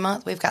Sunday of every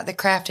month, we've got the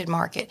Crafted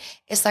Market.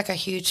 It's like a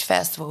huge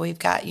festival. We've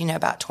got, you know,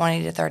 about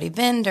 20 to 30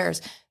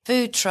 vendors,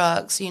 food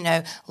trucks, you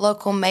know,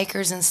 local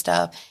makers and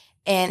stuff.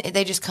 And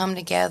they just come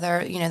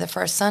together, you know, the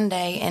first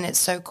Sunday, and it's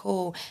so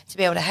cool to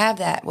be able to have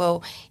that.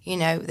 Well, you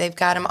know, they've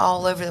got them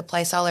all over the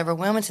place, all over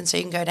Wilmington, so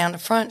you can go down to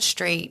Front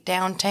Street,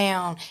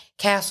 downtown,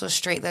 Castle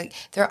Street. Like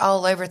they're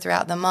all over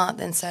throughout the month,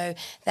 and so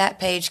that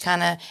page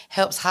kind of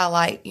helps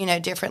highlight, you know,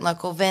 different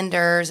local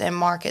vendors and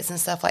markets and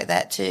stuff like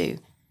that too.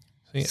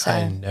 See, so,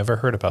 I never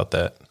heard about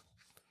that.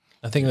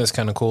 I think that's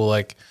kind of cool.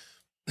 Like,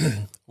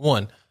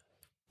 one,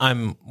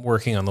 I'm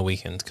working on the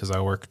weekends because I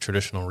work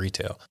traditional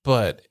retail,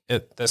 but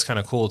that's kind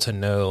of cool to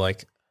know,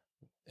 like,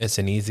 it's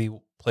an easy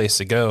place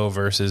to go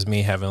versus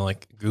me having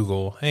like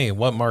Google, hey,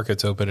 what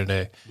market's open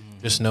today?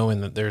 Just knowing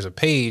that there's a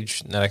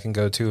page that I can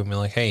go to and be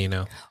like, hey, you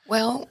know.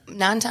 Well,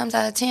 9 times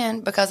out of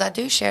 10, because I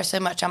do share so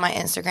much on my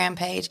Instagram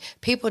page,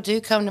 people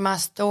do come to my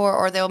store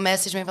or they'll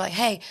message me and be like,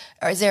 hey,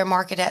 or is there a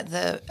market at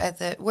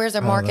the where's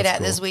the market at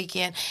this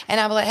weekend? And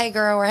I'll be like, hey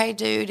girl, or hey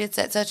dude, it's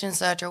at such and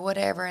such or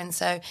whatever. And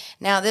so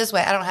now this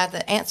way I don't have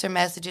to answer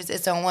messages,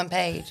 it's on one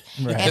page.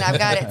 Right. And I've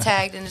got it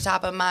tagged in the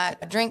top of my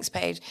DRINX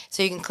page.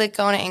 So you can click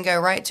on it and go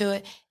right to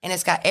it. And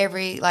it's got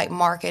every like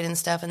market and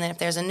stuff. And then if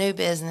there's a new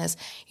business,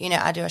 you know,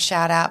 I do a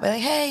shout out, be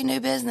like, hey, new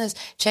business,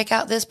 check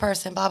out this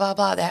person, blah, blah,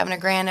 blah. They're having a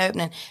grand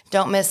opening.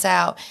 Don't miss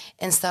out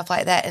and stuff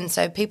like that. And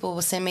so people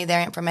will send me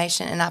their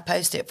information and I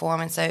post it for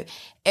them. And so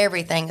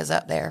everything is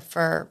up there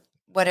for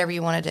whatever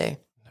you want to do.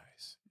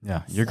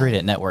 Yeah, you're great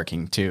at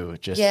networking too,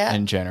 just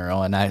in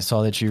general. And I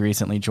saw that you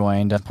recently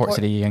joined Port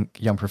City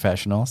Young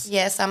Professionals.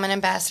 Yes, I'm an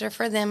ambassador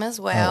for them as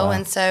well. Oh, wow.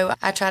 And so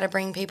I try to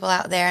bring people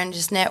out there and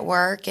just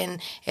network.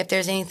 And if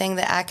there's anything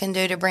that I can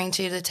do to bring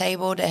to the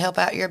table to help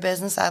out your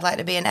business, I'd like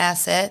to be an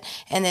asset.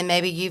 And then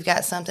maybe you've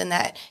got something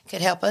that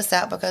could help us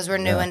out because we're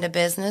new into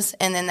business.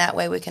 And then that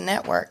way we can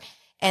network.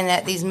 And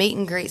at these meet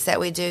and greets that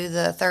we do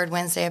the third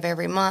Wednesday of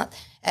every month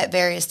at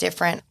various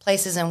different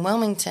places in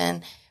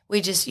Wilmington, we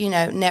just, you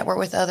know, network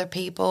with other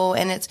people.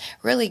 And it's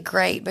really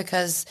great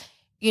because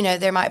you know,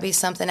 there might be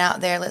something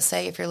out there. Let's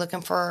say if you're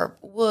looking for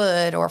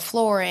wood or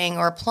flooring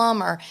or a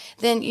plumber,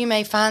 then you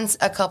may find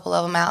a couple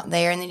of them out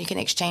there, and then you can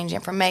exchange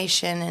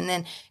information and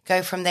then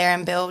go from there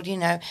and build, you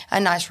know, a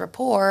nice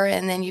rapport.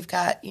 And then you've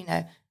got, you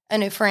know, a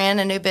new friend,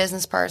 a new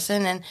business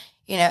person, and,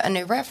 you know, a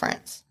new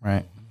reference.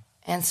 Right.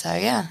 And so,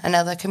 yeah,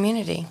 another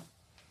community.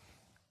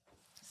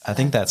 I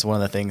think that's one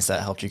of the things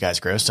that helped you guys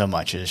grow so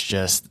much is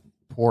just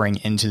pouring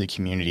into the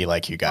community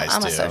like you guys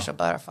I'm do. a social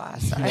butterfly,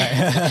 so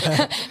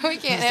we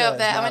can't help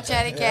that. I'm a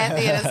chatty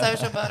Cathy and a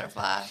social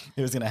butterfly.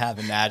 It was going to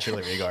happen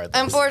naturally regardless.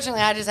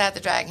 Unfortunately, I just have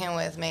to drag him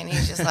with me, and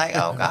he's just like,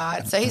 oh,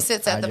 God. So he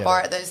sits at the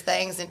bar at those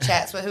things and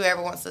chats with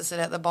whoever wants to sit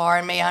at the bar,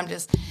 and me, I'm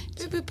just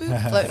boop, boop,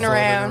 boop, floating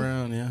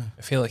around. Yeah.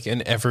 I feel like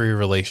in every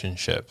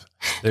relationship,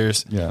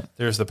 there's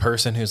the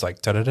person who's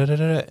like da da da da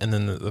da, and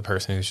then the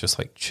person who's just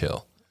like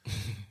chill.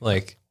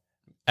 Like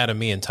out of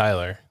me and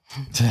Tyler,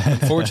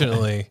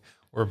 unfortunately,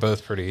 we're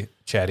both pretty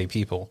chatty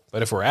people.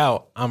 But if we're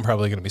out, I'm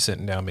probably going to be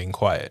sitting down being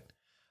quiet.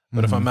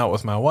 But if I'm out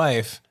with my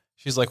wife,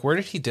 she's like, "Where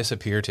did he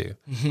disappear to?"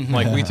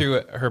 Like we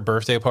threw her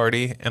birthday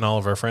party, and all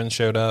of our friends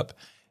showed up.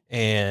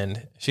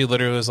 And she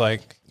literally was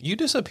like, "You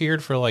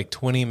disappeared for like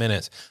 20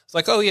 minutes." It's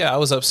like, "Oh yeah, I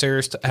was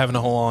upstairs having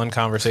a whole on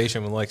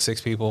conversation with like 6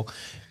 people,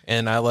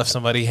 and I left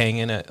somebody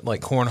hanging at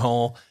like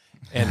cornhole."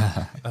 And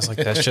I was like,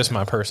 "That's just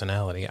my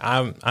personality.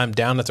 I'm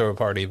down to throw a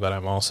party, but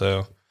I'm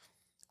also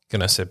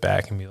gonna sit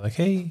back and be like,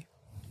 hey,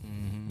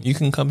 you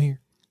can come here."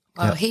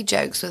 Well, he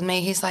jokes with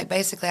me. He's like,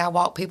 basically, I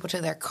walk people to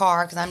their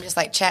car because I'm just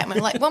like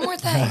chatting, like, one more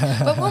thing,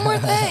 but one more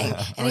thing.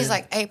 And he's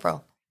like,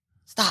 April,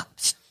 stop,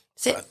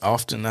 sit.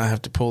 Often I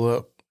have to pull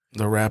up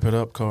the wrap it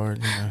up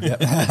card. You know?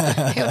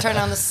 He'll turn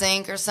on the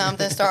sink or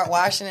something, start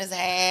washing his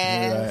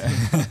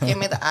hands, give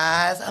me the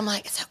eyes. I'm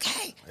like, it's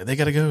okay. They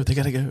gotta go. They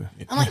gotta go.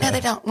 I'm like, no,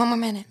 they don't. One more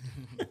minute.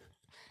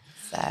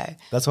 So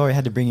That's why we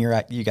had to bring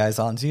you guys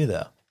on too,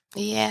 though.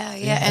 yeah.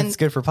 And it's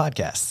good for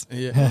podcasts.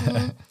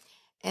 Yeah.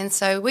 And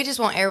so we just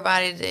want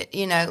everybody to,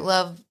 you know,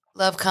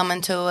 love coming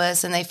to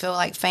us, and they feel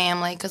like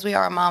family because we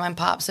are a mom and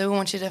pop. So we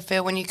want you to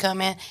feel when you come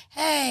in,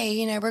 hey,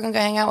 you know, we're going to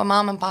go hang out with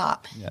mom and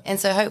pop. Yeah. And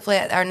so hopefully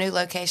at our new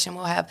location,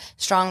 we'll have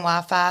strong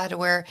Wi-Fi to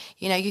where,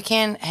 you know, you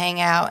can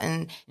hang out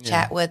and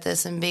chat with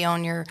us and be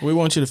on your. We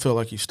want you to feel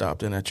like you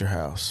stopped in at your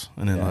house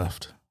and then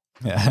left.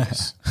 Yeah.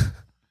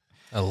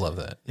 I love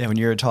that. Yeah. When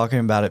you were talking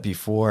about it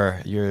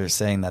before, you're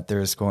saying that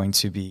there's going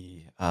to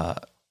be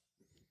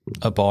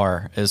a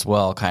bar as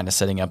well, kind of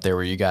setting up there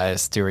where you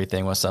guys do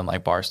everything with some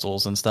like bar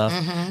stools and stuff.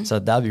 So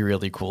that'd be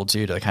really cool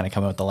too, to kind of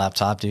come up with the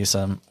laptop, do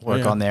some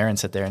work on there and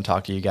sit there and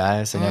talk to you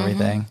guys and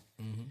everything.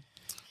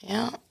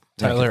 Yeah.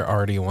 Tyler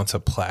already wants a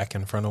plaque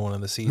in front of one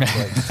of the seats.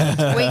 Like,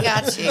 We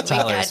got you.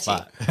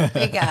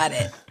 We got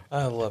it.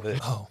 I love it.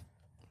 Oh,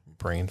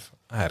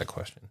 I had a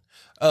question.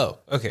 Oh,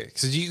 okay.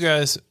 Because you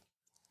guys,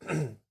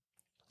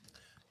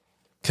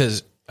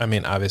 because I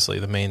mean, obviously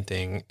the main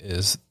thing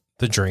is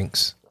the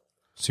drinks.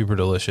 Super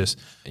delicious.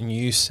 And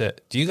you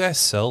said, do you guys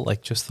sell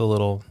like just the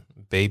little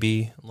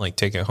baby, like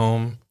take it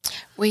home?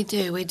 We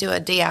do. We do a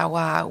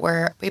DIY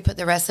where we put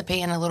the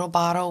recipe in a little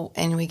bottle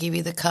and we give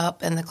you the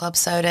cup and the club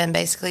soda. And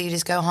basically you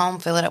just go home,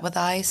 fill it up with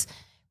ice.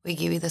 We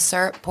give you the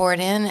syrup, pour it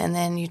in, and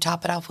then you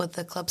top it off with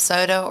the club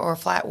soda or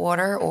flat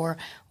water or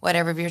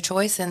whatever of your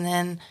choice, and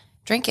then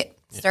drink it.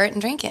 Stir it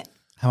and drink it.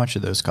 How much do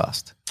those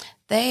cost?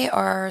 They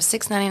are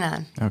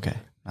 $6.99. Okay.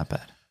 Not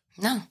bad.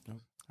 No.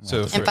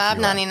 So And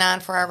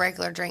 $5.99 for our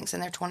regular drinks,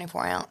 and they're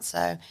 24 ounce.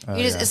 So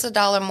it's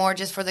 $1 more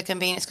just for the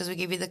convenience because we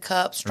give you the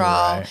cup,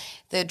 straw,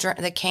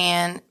 the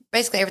can,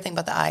 basically everything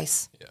but the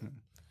ice. Yeah.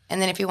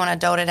 And then if you want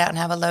to dote it out and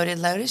have a loaded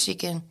Lotus, you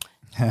can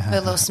put a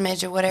little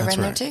smidge of whatever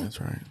in there too.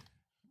 That's right.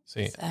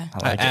 See,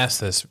 I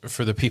asked this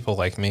for the people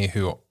like me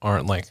who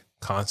aren't like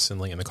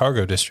constantly in the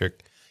cargo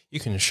district. You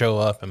can show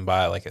up and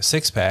buy like a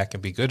 6-pack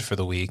and be good for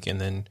the week,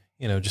 and then,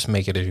 you know, just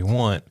make it as you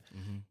want.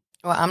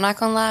 Well, I'm not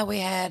going to lie. We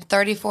had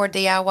 34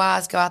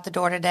 DIYs go out the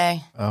door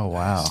today. Oh,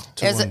 wow.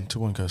 To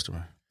one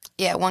customer.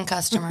 Yeah, one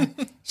customer.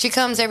 She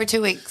comes every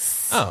 2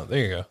 weeks. Oh, there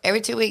you go.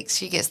 Every 2 weeks,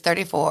 she gets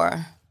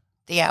 34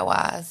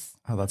 DIYs.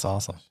 Oh, that's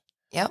awesome.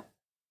 Yep.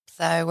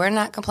 So we're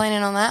not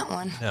complaining on that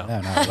one. No, No,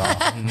 not at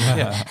all.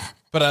 Yeah.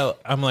 But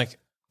I'm like,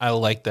 I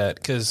like that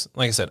because,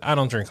 like I said, I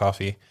don't drink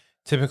coffee.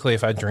 Typically,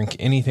 if I drink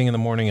anything in the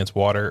morning, it's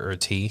water or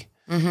tea,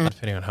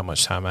 depending on how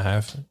much time I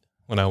have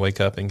when I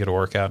wake up and get a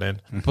workout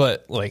in.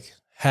 But like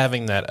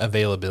having that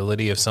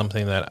availability of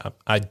something that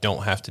I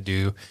don't have to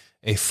do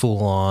a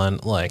full on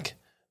like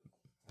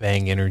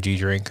Bang energy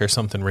drink or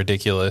something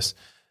ridiculous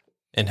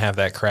and have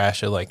that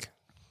crash at like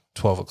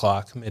 12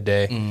 o'clock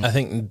midday. I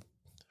think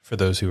for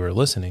those who are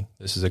listening,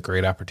 this is a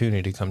great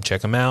opportunity to come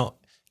check them out,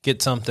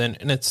 get something.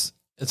 And it's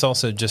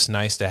also just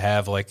nice to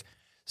have like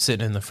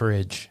sitting in the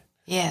fridge.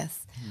 Yes.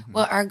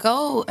 Well, our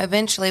goal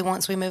eventually,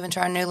 once we move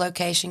into our new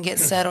location, get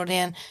settled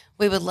in,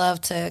 we would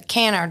love to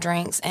can our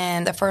drinks.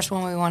 And the first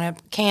one we want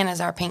to can is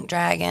our Pink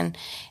Dragon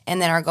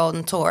and then our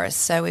Golden Taurus.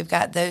 So we've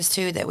got those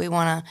two that we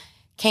want to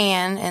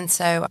can. And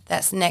so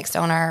that's next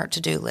on our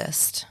to-do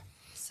list.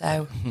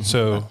 So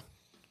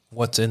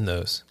what's in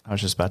those? I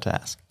was just about to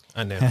ask.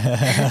 I know.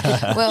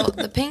 Well,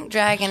 the pink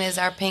dragon is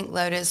our pink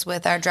lotus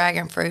with our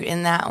dragon fruit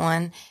in that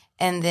one.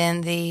 And then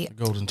the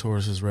Golden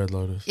Taurus is red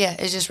lotus. yeah,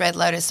 it's just red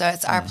lotus. So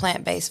it's our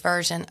plant-based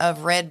version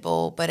of Red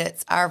Bull, but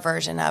it's our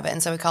version of it.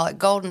 And so we call it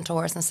Golden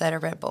Taurus instead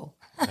of Red Bull.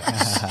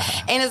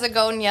 And it's a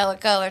golden yellow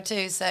color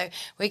too. So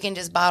we can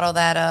just bottle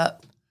that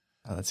up.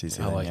 Oh, that's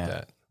easy. I then, like yeah.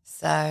 that.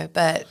 So,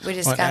 but we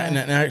just Well, kind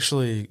of. and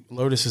actually,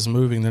 Lotus is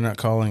moving. They're not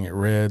calling it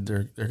red.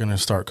 They're going to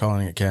start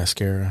calling it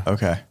Cascara.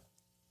 Okay.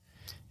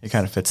 It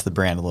kind of fits the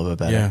brand a little bit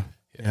better. Yeah.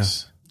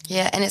 Yes.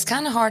 Yeah, and it's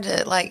kind of hard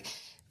to like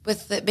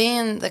with it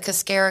being the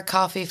cascara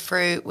coffee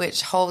fruit,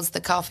 which holds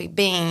the coffee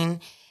bean.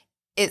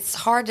 It's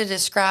hard to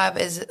describe.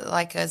 Is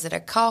it a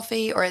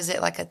coffee or is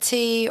it like a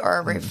tea or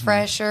a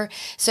refresher?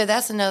 So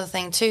that's another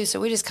thing too. So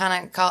we just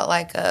kind of call it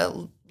like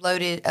a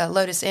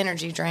Lotus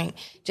energy drink,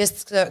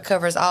 just so it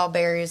covers all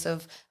barriers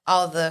of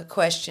all the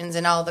questions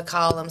and all the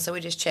columns. So we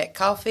just check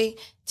coffee,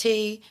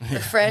 tea,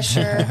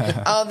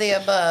 refresher, all the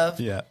above.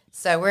 Yeah.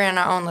 So we're in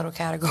our own little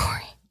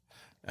category.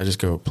 I just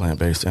go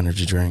plant-based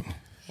energy drink,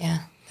 Yeah,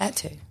 that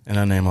too. and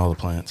I name all the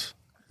plants.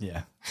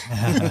 Yeah.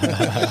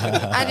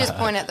 I just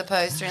point at the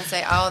poster and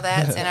say, all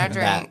that's in our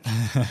drink.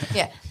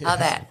 Yeah, all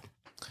that.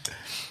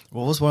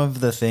 What was one of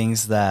the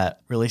things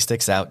that really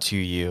sticks out to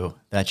you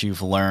that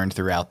you've learned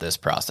throughout this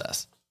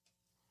process?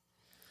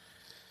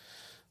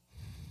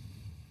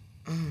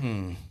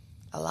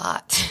 A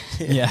lot.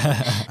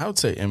 Yeah. I would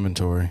say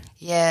inventory.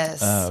 Yes.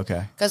 Oh,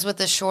 okay. Because with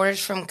the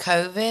shortage from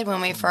COVID,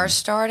 when we first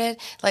started,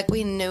 like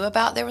we knew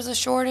about there was a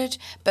shortage,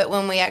 but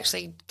when we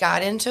actually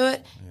got into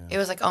it, it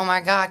was like, oh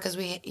my God, because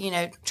we,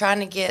 trying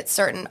to get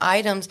certain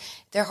items,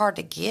 they're hard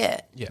to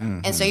get. Yeah.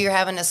 And so you're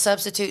having to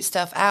substitute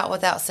stuff out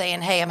without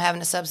saying, hey, I'm having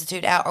to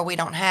substitute out or we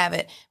don't have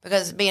it.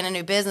 Because being a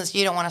new business,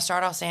 you don't want to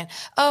start off saying,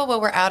 oh,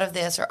 well, we're out of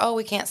this or, oh,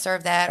 we can't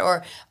serve that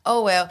or,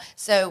 oh, well.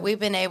 So we've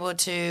been able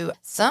to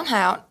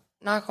somehow,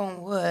 knock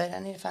on wood, I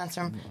need to find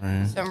some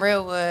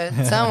real wood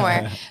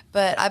somewhere.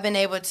 But I've been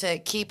able to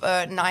keep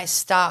a nice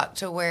stock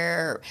to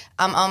where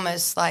I'm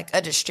almost like a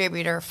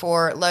distributor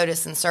for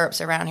Lotus and syrups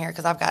around here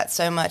because I've got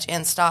so much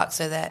in stock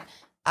so that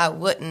I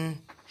wouldn't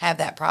have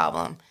that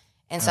problem.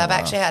 And so I've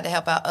actually had to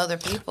help out other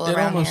people It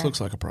around almost here.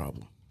 looks like a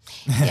problem.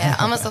 Yeah,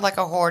 almost like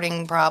a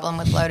hoarding problem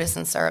with Lotus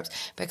and syrups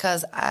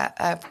because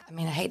I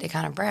hate to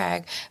kind of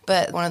brag,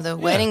 but one of the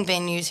wedding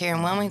venues here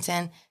in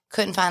Wilmington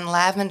couldn't find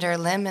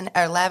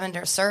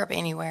lavender syrup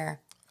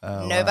anywhere.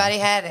 Nobody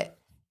had it.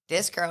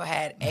 This girl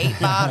had 8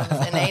 bottles,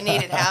 and they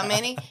needed how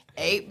many?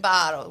 8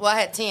 bottles. Well,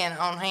 I had 10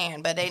 on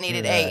hand, but they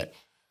needed 8.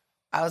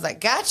 I was like,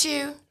 got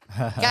you,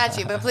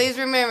 but please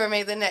remember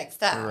me the next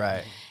time.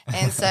 Right.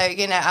 And so,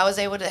 I was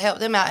able to help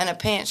them out in a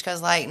pinch because,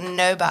 like,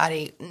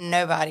 nobody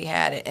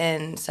had it.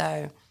 And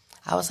so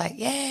I was like,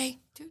 yay,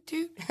 toot,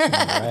 toot.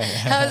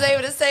 I was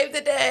able to save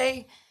the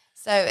day.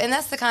 So, and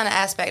that's the kind of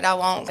aspect I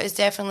want is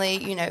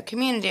definitely,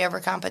 community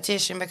over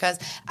competition because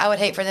I would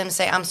hate for them to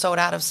say, I'm sold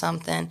out of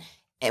something.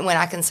 And when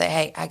I can say,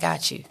 hey, I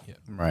got you.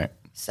 Right.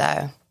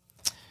 So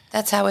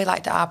that's how we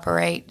like to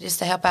operate, just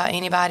to help out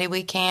anybody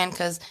we can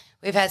because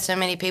we've had so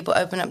many people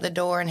open up the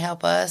door and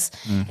help us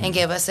and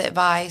give us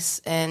advice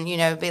and,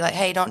 be like,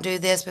 hey, don't do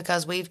this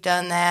because we've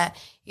done that,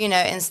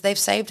 and they've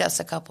saved us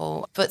a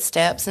couple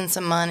footsteps and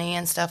some money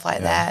and stuff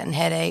like that and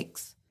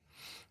headaches.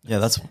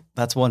 Yeah,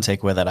 that's one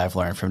takeaway that I've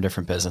learned from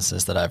different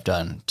businesses that I've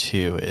done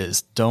too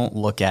is don't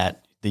look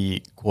at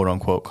the quote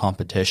unquote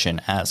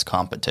competition as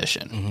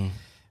competition.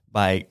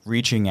 By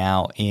reaching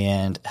out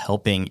and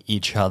helping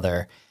each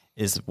other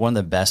is one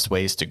of the best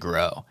ways to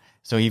grow.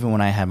 So even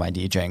when I had my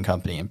DJing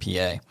company in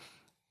PA,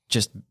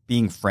 just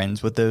being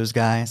friends with those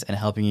guys and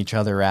helping each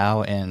other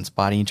out and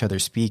spotting each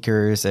other's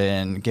speakers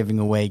and giving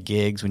away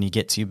gigs when you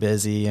get too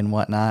busy and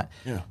whatnot.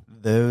 Yeah.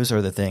 Those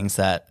are the things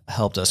that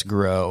helped us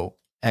grow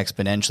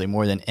exponentially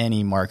more than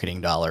any marketing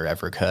dollar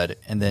ever could.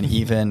 And then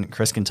even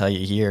Chris can tell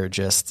you here,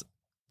 just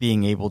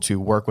being able to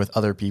work with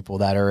other people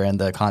that are in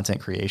the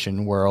content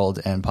creation world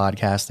and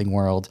podcasting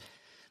world,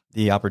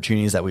 the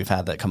opportunities that we've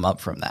had that come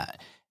up from that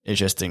is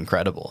just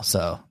incredible.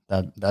 So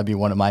that'd be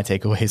one of my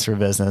takeaways for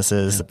business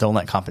is don't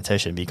let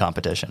competition be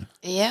competition.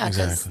 Yeah,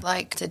 because Exactly.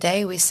 like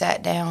today we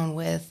sat down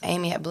with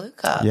Amy at Blue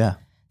Cup. Yeah.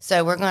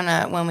 So we're going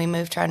to, when we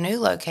move to our new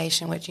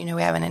location, which, we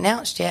haven't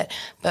announced yet,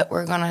 but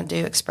we're going to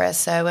do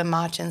espresso and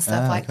matcha and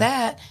stuff like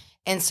that.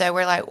 And so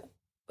we're like,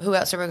 who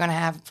else are we going to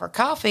have for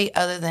coffee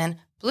other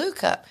than Blue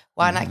Cup?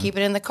 Why not keep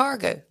it in the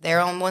cargo? They're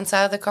on one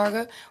side of the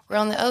cargo. We're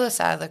on the other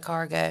side of the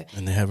cargo.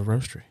 And they have a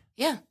roastery.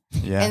 Yeah.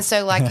 Yeah. And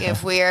so, like,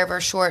 if we're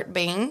ever short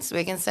beans,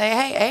 we can say,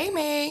 hey,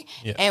 Amy.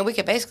 Yeah. And we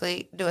could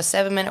basically do a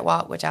 7-minute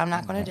walk, which I'm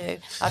not going to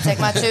do. I'll take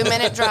my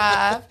 2-minute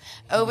drive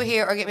over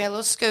here or get me a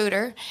little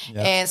scooter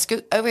and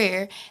scoot over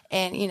here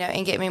and,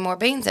 and get me more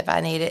beans if I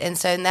need it. And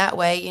so, in that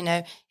way,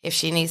 if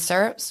she needs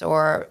syrups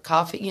or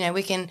coffee,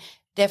 we can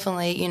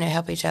definitely,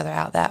 help each other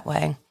out that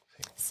way.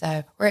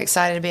 So we're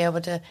excited to be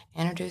able to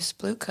introduce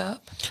Blue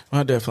Cup.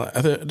 Well, I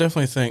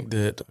definitely think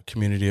that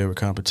community over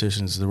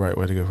competition is the right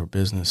way to go for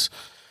business.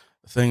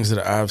 Things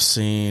that I've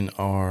seen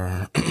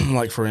are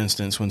like, for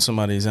instance, when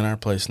somebody's in our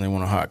place and they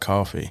want a hot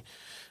coffee,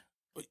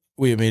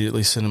 we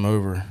immediately send them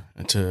over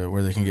to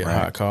where they can get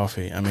hot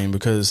coffee. I mean,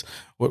 because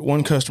what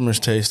one customer's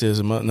taste is,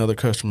 another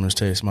customer's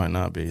taste might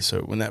not be.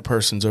 So when that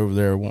person's over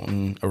there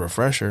wanting a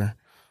refresher,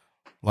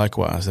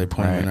 likewise, they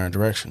point them in our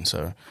direction.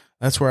 So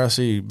that's where I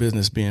see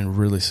business being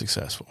really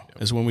successful,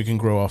 is when we can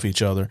grow off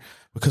each other,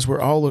 because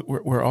we're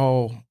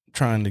all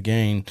trying to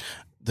gain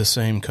the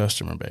same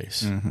customer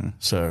base.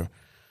 So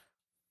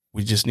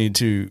we just need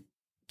to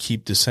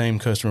keep the same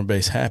customer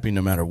base happy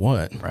no matter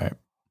what. Right.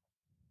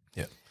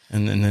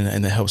 And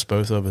it helps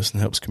both of us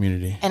and helps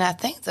community. And I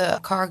think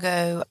the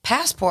cargo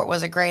passport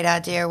was a great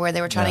idea, where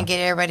they were trying to get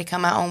everybody to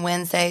come out on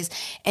Wednesdays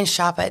and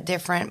shop at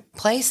different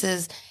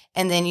places.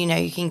 And then,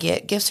 you can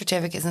get gift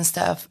certificates and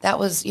stuff. That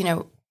was,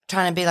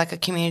 trying to be like a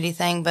community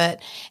thing,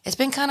 but it's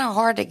been kind of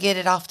hard to get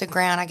it off the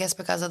ground, I guess,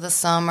 because of the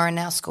summer and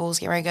now school's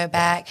getting ready to go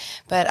back.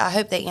 But I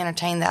hope they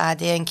entertain the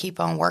idea and keep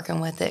on working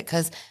with it,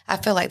 because I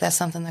feel like that's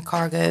something the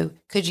cargo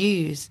could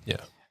use. Yeah.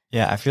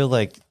 Yeah, I feel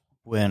like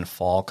when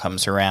fall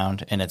comes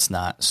around and it's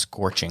not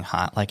scorching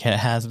hot like it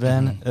has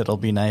been, it'll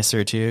be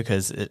nicer too,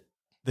 because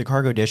the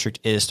cargo district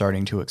is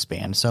starting to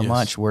expand so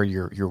much, where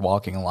you're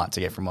walking a lot to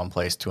get from one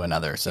place to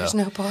another. So there's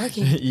no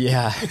parking.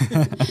 Yeah.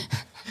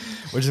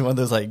 Which is one of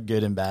those like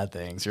good and bad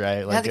things,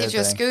 right? Like, you have to get you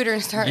a scooter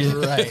and start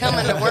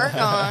coming to work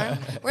on.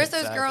 Where's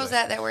those girls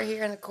at that were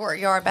here in the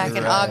courtyard back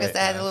in August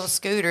that had the little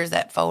scooters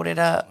that folded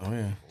up? Oh,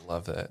 yeah.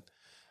 Love that.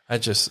 They're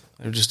just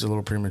a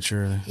little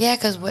premature. Yeah,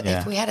 because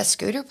if we had a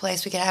scooter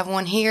place, we could have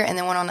one here and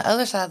then one on the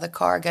other side of the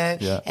cargo,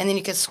 and then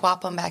you could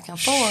swap them back and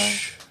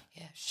forth.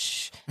 Yeah,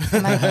 shh.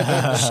 It might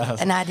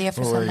be an idea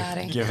for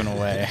somebody. Giving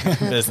away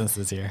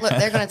businesses here. Look,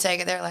 they're going to take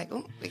it. They're like,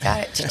 ooh, we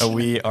got it.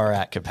 We are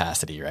at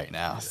capacity right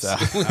now. So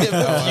we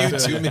have a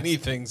few too many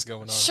things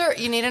going on. Sure.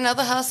 You need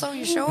another hustle?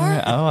 You sure?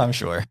 Oh, I'm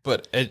sure.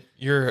 But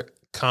your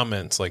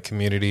comments, like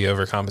community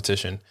over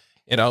competition,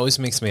 it always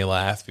makes me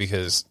laugh,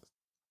 because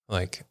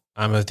like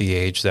I'm of the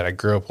age that I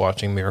grew up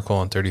watching Miracle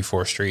on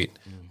 34th Street,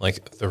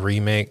 like the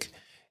remake.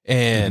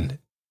 And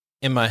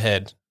in my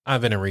head,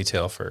 I've been in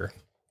retail for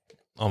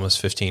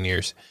almost 15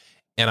 years.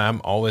 And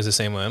I'm always the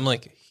same way. I'm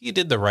like, he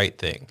did the right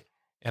thing.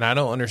 And I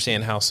don't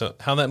understand how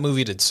that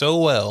movie did so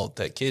well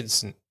that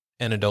kids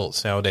and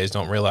adults nowadays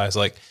don't realize,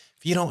 like,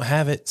 if you don't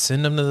have it,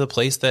 send them to the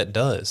place that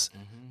does.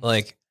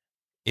 Like,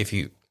 if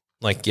you,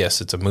 like,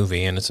 yes, it's a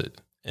movie and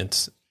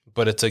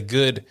but it's a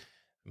good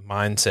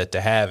mindset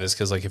to have, is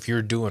because, like, if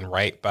you're doing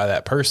right by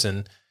that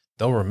person,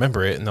 they'll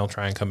remember it and they'll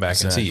try and come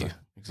back and see you.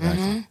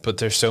 Exactly. But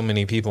there's so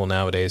many people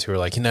nowadays who are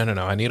like, no,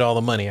 I need all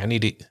the money. I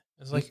need to.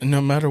 It's like, no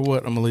matter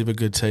what, I'm gonna leave a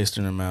good taste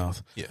in their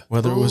mouth. Yeah.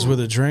 Whether it was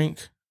with a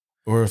drink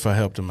or if I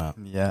helped them out.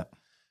 Yeah.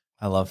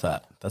 I love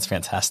that. That's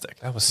fantastic.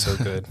 that was so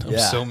good. I'm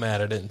so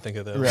mad I didn't think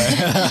of that. Right.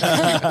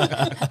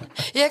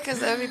 Yeah, because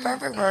that would be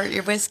perfect for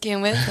your whiskey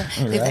and wisdom.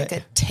 Leave that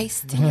good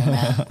taste in your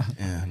mouth.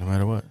 Yeah, no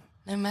matter what.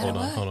 No matter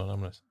what. Hold on. I'm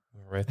going to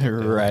write that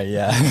down. Right.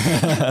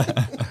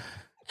 Yeah.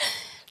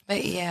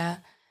 But yeah.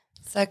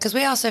 So, because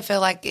we also feel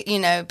like,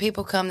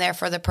 people come there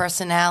for the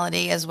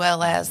personality as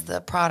well as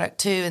the product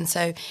too. And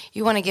so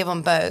you want to give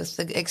them both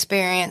the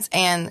experience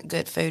and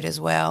good food as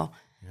well.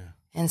 Yeah.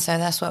 And so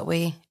that's what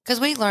because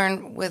we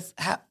learned with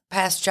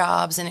past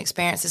jobs and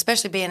experience,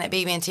 especially being at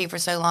BB&T for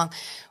so long,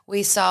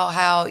 we saw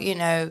how,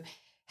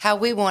 how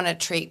we want to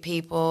treat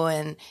people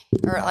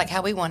or like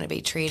how we want to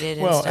be treated.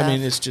 And stuff. I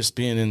mean, it's just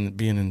being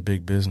in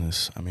big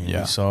business. I mean,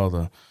 we saw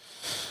those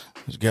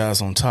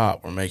guys on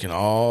top were making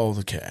all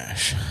the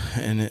cash,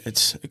 and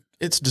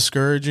it's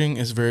discouraging.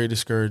 It's very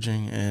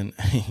discouraging, and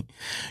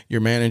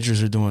your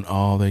managers are doing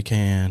all they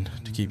can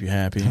to keep you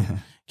happy,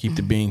 keep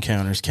the bean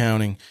counters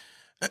counting.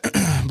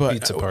 But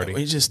pizza party.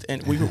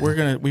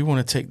 We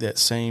want to take that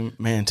same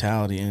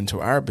mentality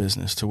into our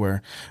business, to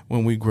where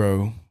when we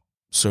grow,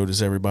 so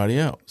does everybody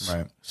else.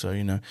 Right. So,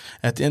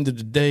 at the end of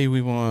the day,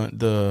 we want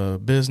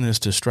the business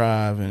to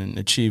strive and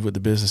achieve what the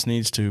business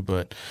needs to,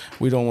 but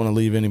we don't want to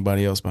leave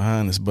anybody else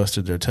behind that's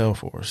busted their tail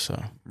for us.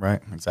 So, Right.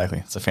 Exactly.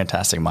 It's a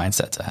fantastic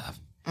mindset to have.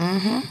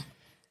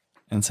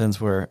 And since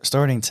we're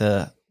starting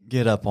to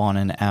get up on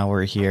an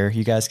hour here,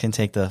 you guys can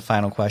take the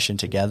final question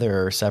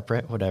together or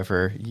separate,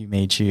 whatever you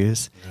may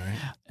choose.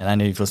 Right. And I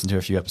know you've listened to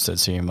a few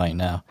episodes, so you might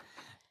know.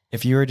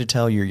 If you were to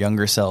tell your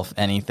younger self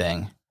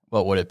anything,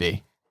 what would it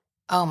be?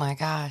 Oh my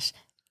gosh.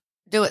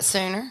 Do it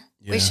sooner.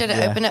 We should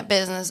have opened up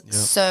business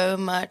so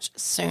much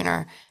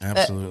sooner.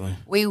 Absolutely.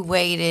 But we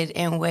waited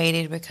and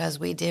waited because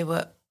we did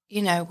what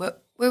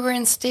we were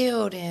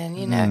instilled in,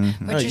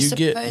 what you're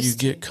supposed you to.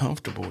 get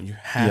comfortable. You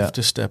have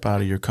to step out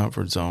of your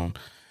comfort zone,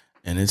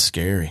 and it's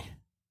scary.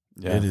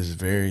 Yeah. It is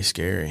very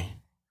scary,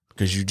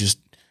 because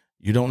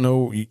you don't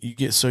know, you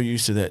get so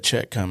used to that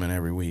check coming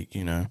every week,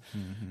 and I'm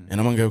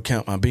going to go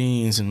count my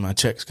beans, and my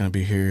check's going to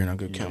be here, and I'll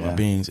go count my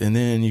beans. And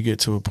then you get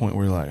to a point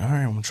where you're like, all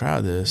right, I'm going to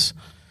try this.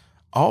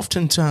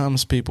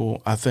 Oftentimes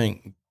people, I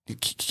think,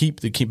 keep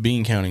the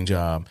bean counting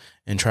job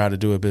and try to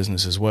do a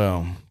business as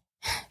well.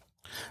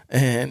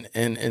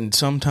 And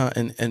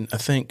sometimes, and I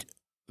think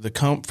the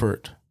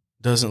comfort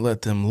doesn't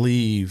let them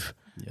leave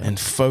and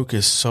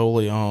focus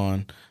solely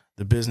on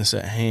the business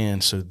at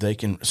hand, so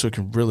it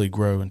can really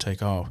grow and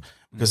take off,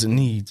 because it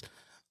needs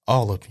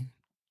all of you.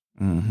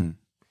 Mm-hmm.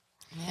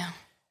 Yeah.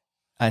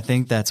 I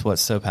think that's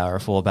what's so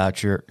powerful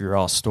about your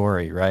all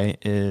story, right?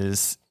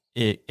 Is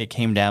it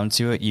came down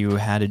to it. You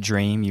had a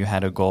dream, you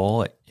had a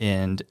goal,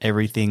 and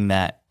everything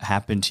that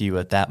happened to you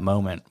at that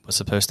moment was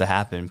supposed to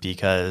happen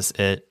because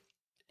it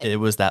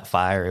was that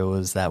fire. It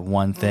was that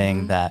one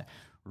thing that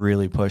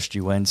really pushed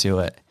you into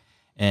it.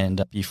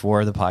 And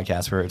before the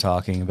podcast, we were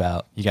talking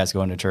about you guys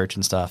going to church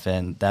and stuff,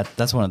 and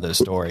that's one of those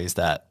stories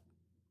that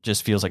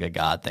just feels like a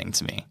God thing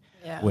to me,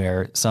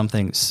 where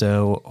something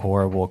so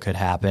horrible could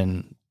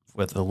happen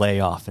with the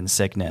layoff and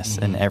sickness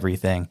and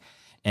everything,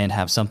 and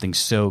have something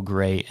so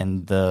great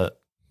and the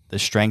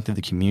strength of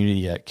the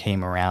community that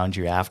came around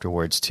you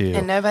afterwards too.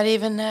 And nobody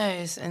even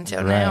knows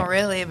until now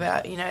really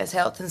about, his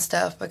health and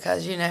stuff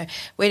because,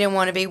 we didn't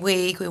want to be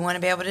weak. We want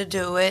to be able to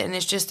do it. And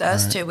it's just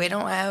us two. We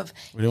don't have,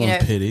 We don't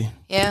want pity.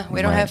 Yeah.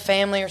 We don't have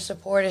family or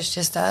support. It's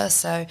just us.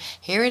 So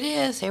here it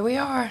is. Here we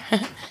are.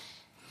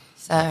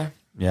 So.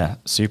 Yeah.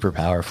 Super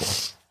powerful.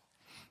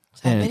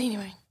 But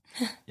anyway.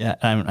 Yeah,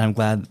 I'm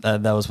glad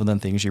that was one of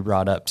the things you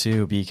brought up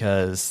too,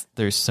 because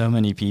there's so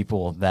many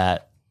people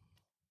that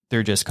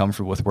they're just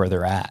comfortable with where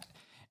they're at.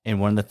 And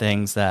one of the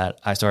things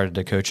that I started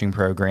a coaching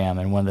program,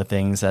 and one of the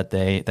things that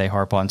they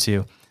harp on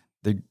too,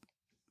 the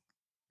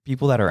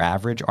people that are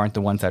average aren't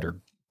the ones that are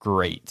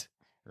great,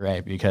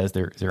 right? Because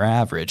they're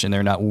average and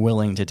they're not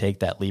willing to take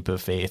that leap of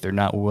faith. They're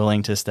not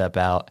willing to step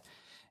out,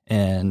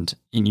 and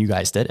you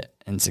guys did it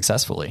and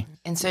successfully.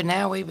 And so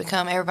now we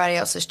become everybody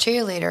else's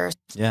cheerleaders.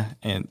 Yeah,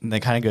 and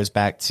that kind of goes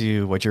back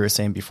to what you were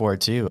saying before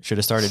too. Should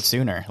have started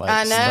sooner. Like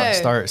I know.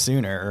 Start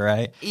sooner,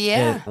 right?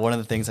 Yeah. And one of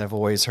the things I've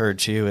always heard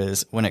too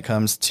is when it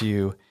comes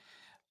to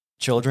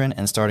children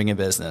and starting a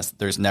business,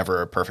 there's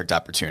never a perfect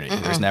opportunity.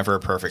 There's never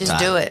a perfect Just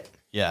time. do it.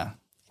 Yeah.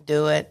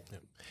 Do it.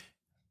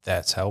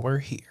 That's how we're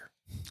here.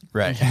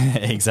 Right.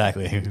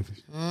 Exactly.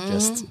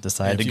 Just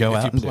decide to go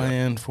out if and you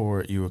plan for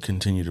it, you will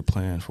continue to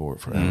plan for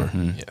it forever.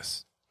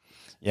 Yes.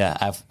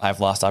 Yeah, I've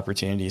lost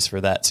opportunities for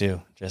that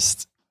too.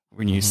 Just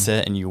when you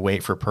sit and you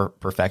wait for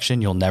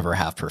perfection, you'll never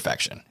have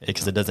perfection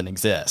because it doesn't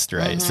exist,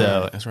 right?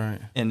 So That's right.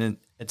 And then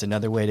it's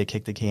another way to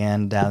kick the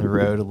can down the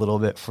road a little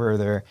bit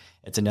further.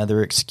 It's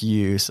another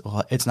excuse.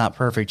 Well, it's not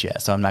perfect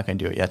yet, so I'm not going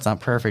to do it yet. It's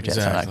not perfect yet,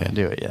 so I'm not going to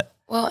do it yet.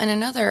 Well, and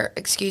another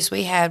excuse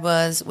we had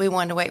was we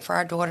wanted to wait for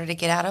our daughter to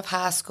get out of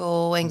high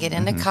school and get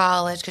into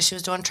college because she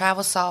was doing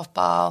travel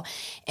softball.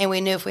 And we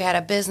knew if we had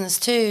a business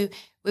too,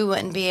 we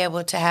wouldn't be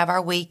able to have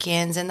our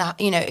weekends. And,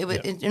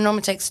 it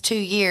normally takes 2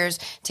 years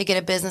to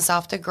get a business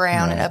off the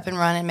ground and up and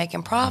running,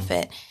 making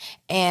profit.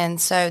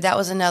 And so that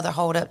was another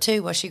holdup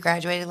too. Well, she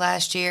graduated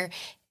last year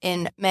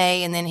in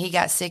May, and then he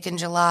got sick in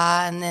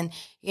July. And then,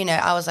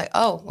 I was like,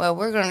 oh, well,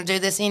 we're going to do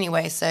this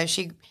anyway. So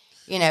she,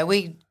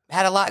 we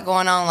had a lot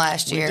going on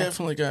last year. We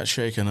definitely got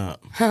shaken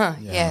up.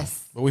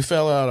 Yes. But we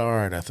fell out all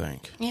right, I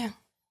think. Yeah.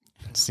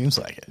 Seems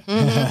like it.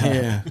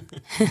 Yeah.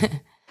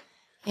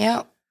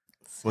 Yep.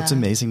 What's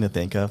amazing to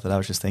think of that I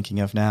was just thinking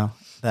of now,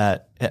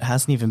 that it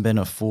hasn't even been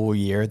a full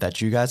year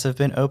that you guys have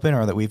been open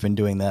or that we've been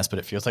doing this, but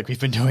it feels like we've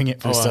been doing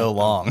it for so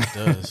long. It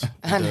does. It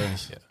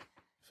does. Yeah.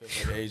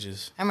 Feels like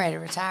ages. I'm ready to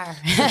retire.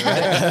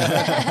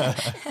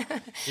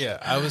 Yeah,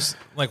 I was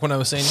like, when I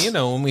was saying,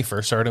 when we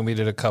first started, we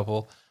did a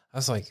couple. I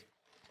was like,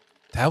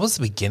 that was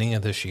the beginning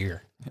of this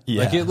year.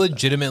 Yeah. Like, it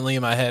legitimately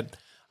in my head,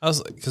 I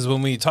was like, because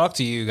when we talked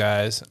to you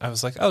guys, I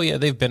was like, oh yeah,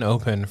 they've been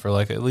open for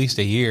like at least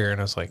a year, and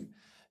I was like,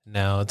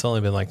 no, it's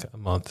only been like a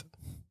month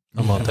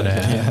and a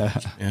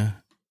half. Yeah.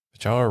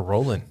 But y'all are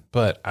rolling.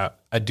 But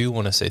I do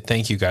want to say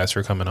thank you guys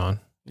for coming on.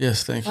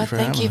 Yes, thank you Well, for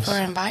thank having you us. for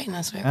inviting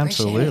us. We appreciate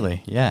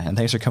Absolutely. Yeah. And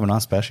thanks for coming on,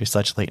 especially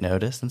such late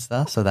notice and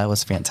stuff. So that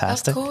was it.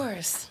 fantastic. Of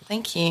course.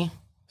 Thank you.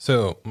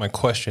 So my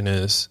question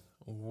is,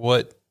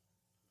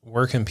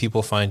 where can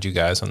people find you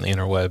guys on the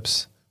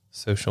interwebs,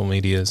 social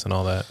medias, and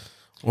all that?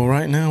 Well,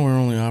 right now we're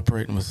only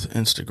operating with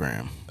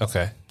Instagram.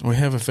 Okay. We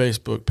have a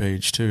Facebook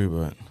page too,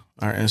 but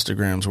our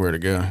Instagram's where to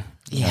go.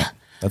 Yeah.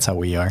 That's how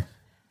we are.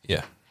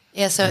 Yeah.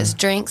 Yeah, so it's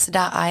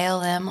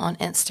DRINX.ilm on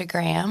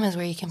Instagram is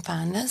where you can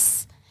find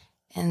us.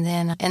 And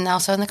then, and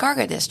also in the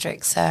cargo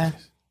district. So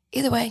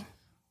either way.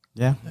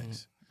 Yeah.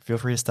 Feel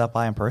free to stop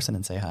by in person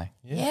and say hi.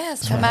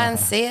 Yes, come by and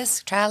see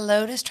us. Try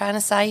Lotus, try an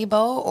acai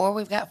bowl, or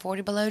we've got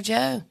 40 Below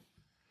Joe.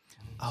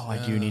 Oh, I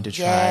do need to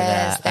try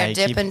Yes, that.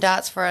 they're Dippin'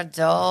 Dots for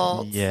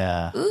adults.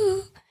 Yeah.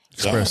 Ooh.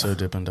 Espresso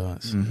Dippin'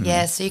 Dots.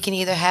 Yes, so you can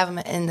either have them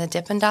in the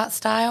Dippin' Dot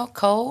style,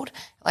 cold,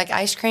 like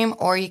ice cream,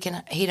 or you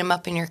can heat them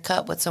up in your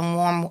cup with some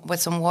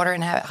water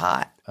and have it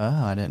hot.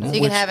 Oh, I didn't know. So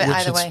you can have it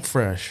either it's way.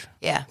 fresh.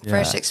 Yeah,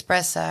 fresh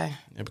espresso.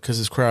 Yeah, because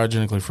it's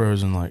cryogenically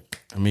frozen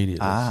like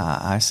immediately.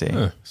 I see.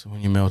 So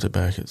when you melt it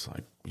back, it's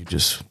like you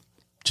just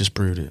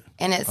brewed it.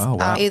 And it's Oh,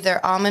 wow. either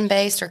almond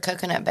based or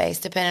coconut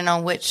based, depending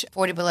on which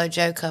 40 Below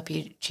Joe cup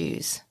you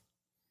choose.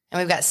 And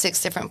we've got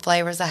 6 different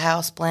flavors: a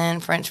house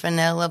blend, French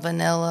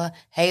vanilla,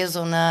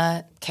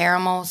 hazelnut,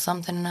 caramel,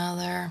 something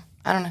another.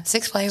 I don't know,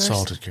 6 flavors.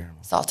 Salted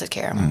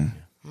caramel.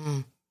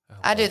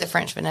 I do the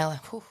French vanilla.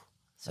 Whew,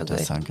 so That good.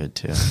 does sound good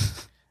too.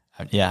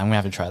 Yeah, I'm gonna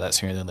have to try that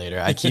sooner than later.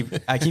 I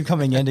keep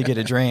coming in to get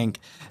a drink,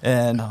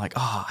 and I'm like,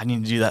 oh, I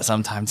need to do that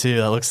sometime too.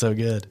 That looks so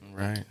good.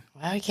 Right.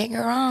 Well, you can't go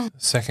wrong.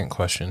 Second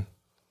question.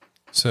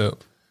 So,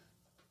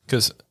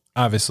 because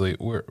obviously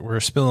we're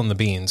spilling the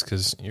beans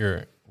because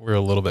we're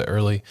a little bit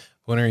early.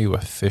 When are you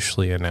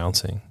officially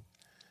announcing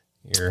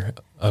your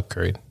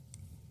upgrade?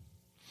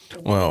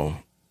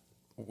 Well,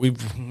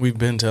 we've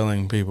been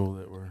telling people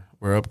that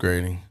we're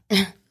upgrading.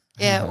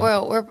 Yeah,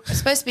 well, we're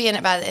supposed to be in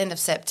it by the end of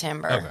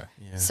September. Okay.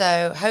 Yeah.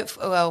 So,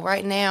 well,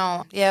 right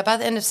now, yeah, by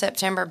the end of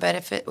September. But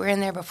if we're in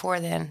there before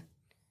then,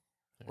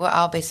 well,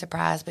 I'll be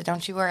surprised. But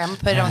don't you worry, I'm gonna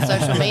put it on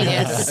social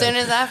media as soon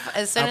as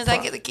I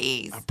get the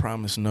keys. I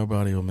promise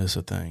nobody will miss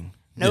a thing.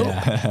 Nope,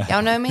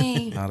 y'all know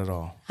me. Not at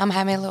all. I'm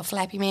having a little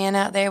flappy man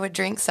out there with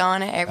drinks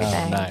on it,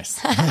 everything. Oh, nice.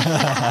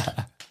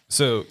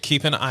 So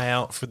keep an eye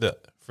out for the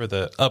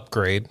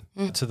upgrade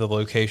to the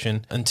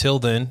location. Until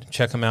then,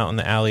 check them out in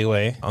the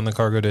alleyway on the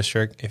Cargo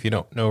District. If you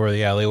don't know where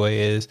the alleyway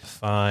is,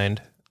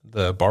 find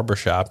the barber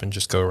shop and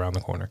just go around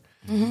the corner.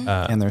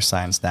 And there's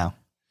signs now.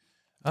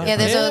 Yeah,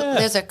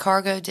 there's a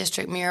Cargo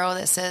District mural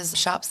that says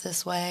 "Shops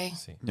This Way"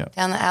 Yep.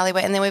 down the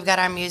alleyway, and then we've got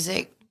our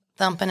music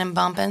thumping and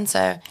bumping.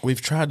 So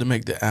We've tried to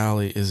make the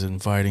alley as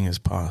inviting as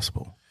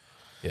possible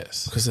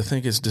Yes. because I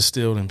think it's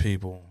distilled in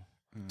people.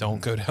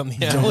 Don't go down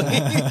the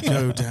alley.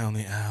 Go down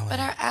the alley. but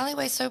our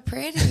alleyway's so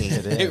pretty.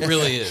 It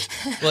really is.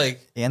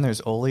 Like, And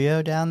there's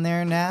Oleo down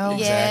there now.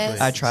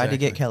 Yes. I tried to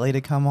get Kelly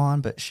to come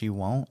on, but she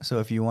won't. So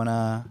if you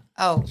wanna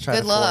Oh, try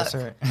good to luck.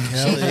 force her,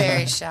 She's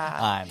very shy.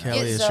 I know. Kelly,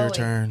 Get it's your Zoe.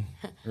 turn.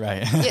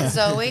 Right. Get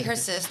Zoe, her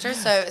sister.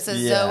 So it's a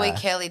Yeah. Zoe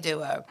Kelly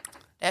duo.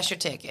 That's your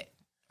ticket.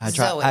 I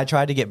Zoe.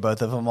 tried to get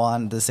both of them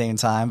on at the same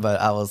time,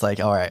 but I was like,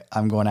 all right,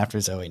 I'm going after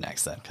Zoe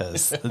next then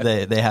because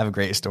they have a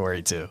great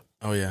story too.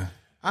 Oh yeah.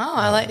 Oh,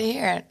 I like to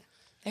hear it.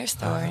 Their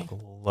story.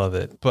 love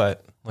it.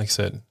 But like I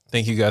said,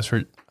 thank you guys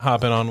for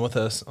hopping on with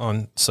us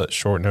on such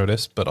short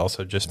notice, but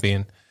also just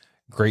being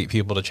great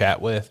people to chat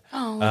with.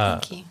 Oh, well,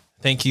 thank you.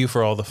 Thank you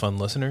for all the fun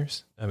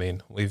listeners. I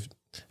mean, we've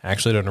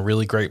actually done a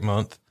really great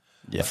month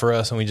for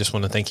us, and we just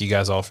want to thank you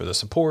guys all for the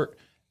support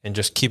and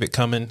just keep it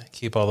coming.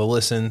 Keep all the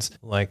listens.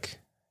 Like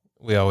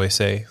we always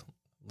say,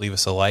 leave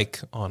us a like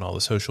on all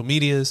the social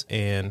medias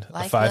and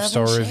Like, a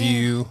 5-star love, and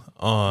review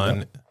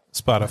on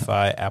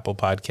Spotify, Apple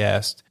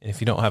Podcast. And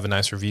if you don't have a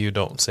nice review,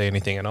 don't say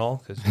anything at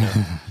all because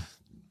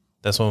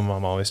that's what my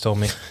mom always told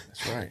me.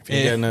 That's right. If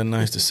you got nothing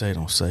nice to say,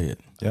 don't say it.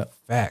 Yeah.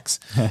 Facts.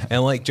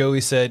 And like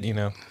Joey said,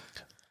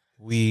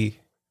 we,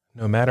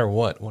 no matter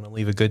what, want to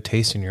leave a good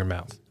taste in your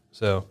mouth.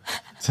 So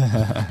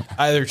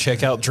either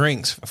check out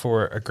DRINX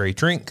for a great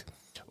drink,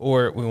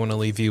 or we want to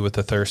leave you with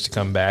the thirst to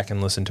come back and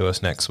listen to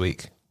us next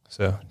week.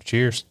 So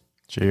cheers.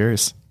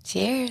 Cheers.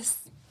 Cheers.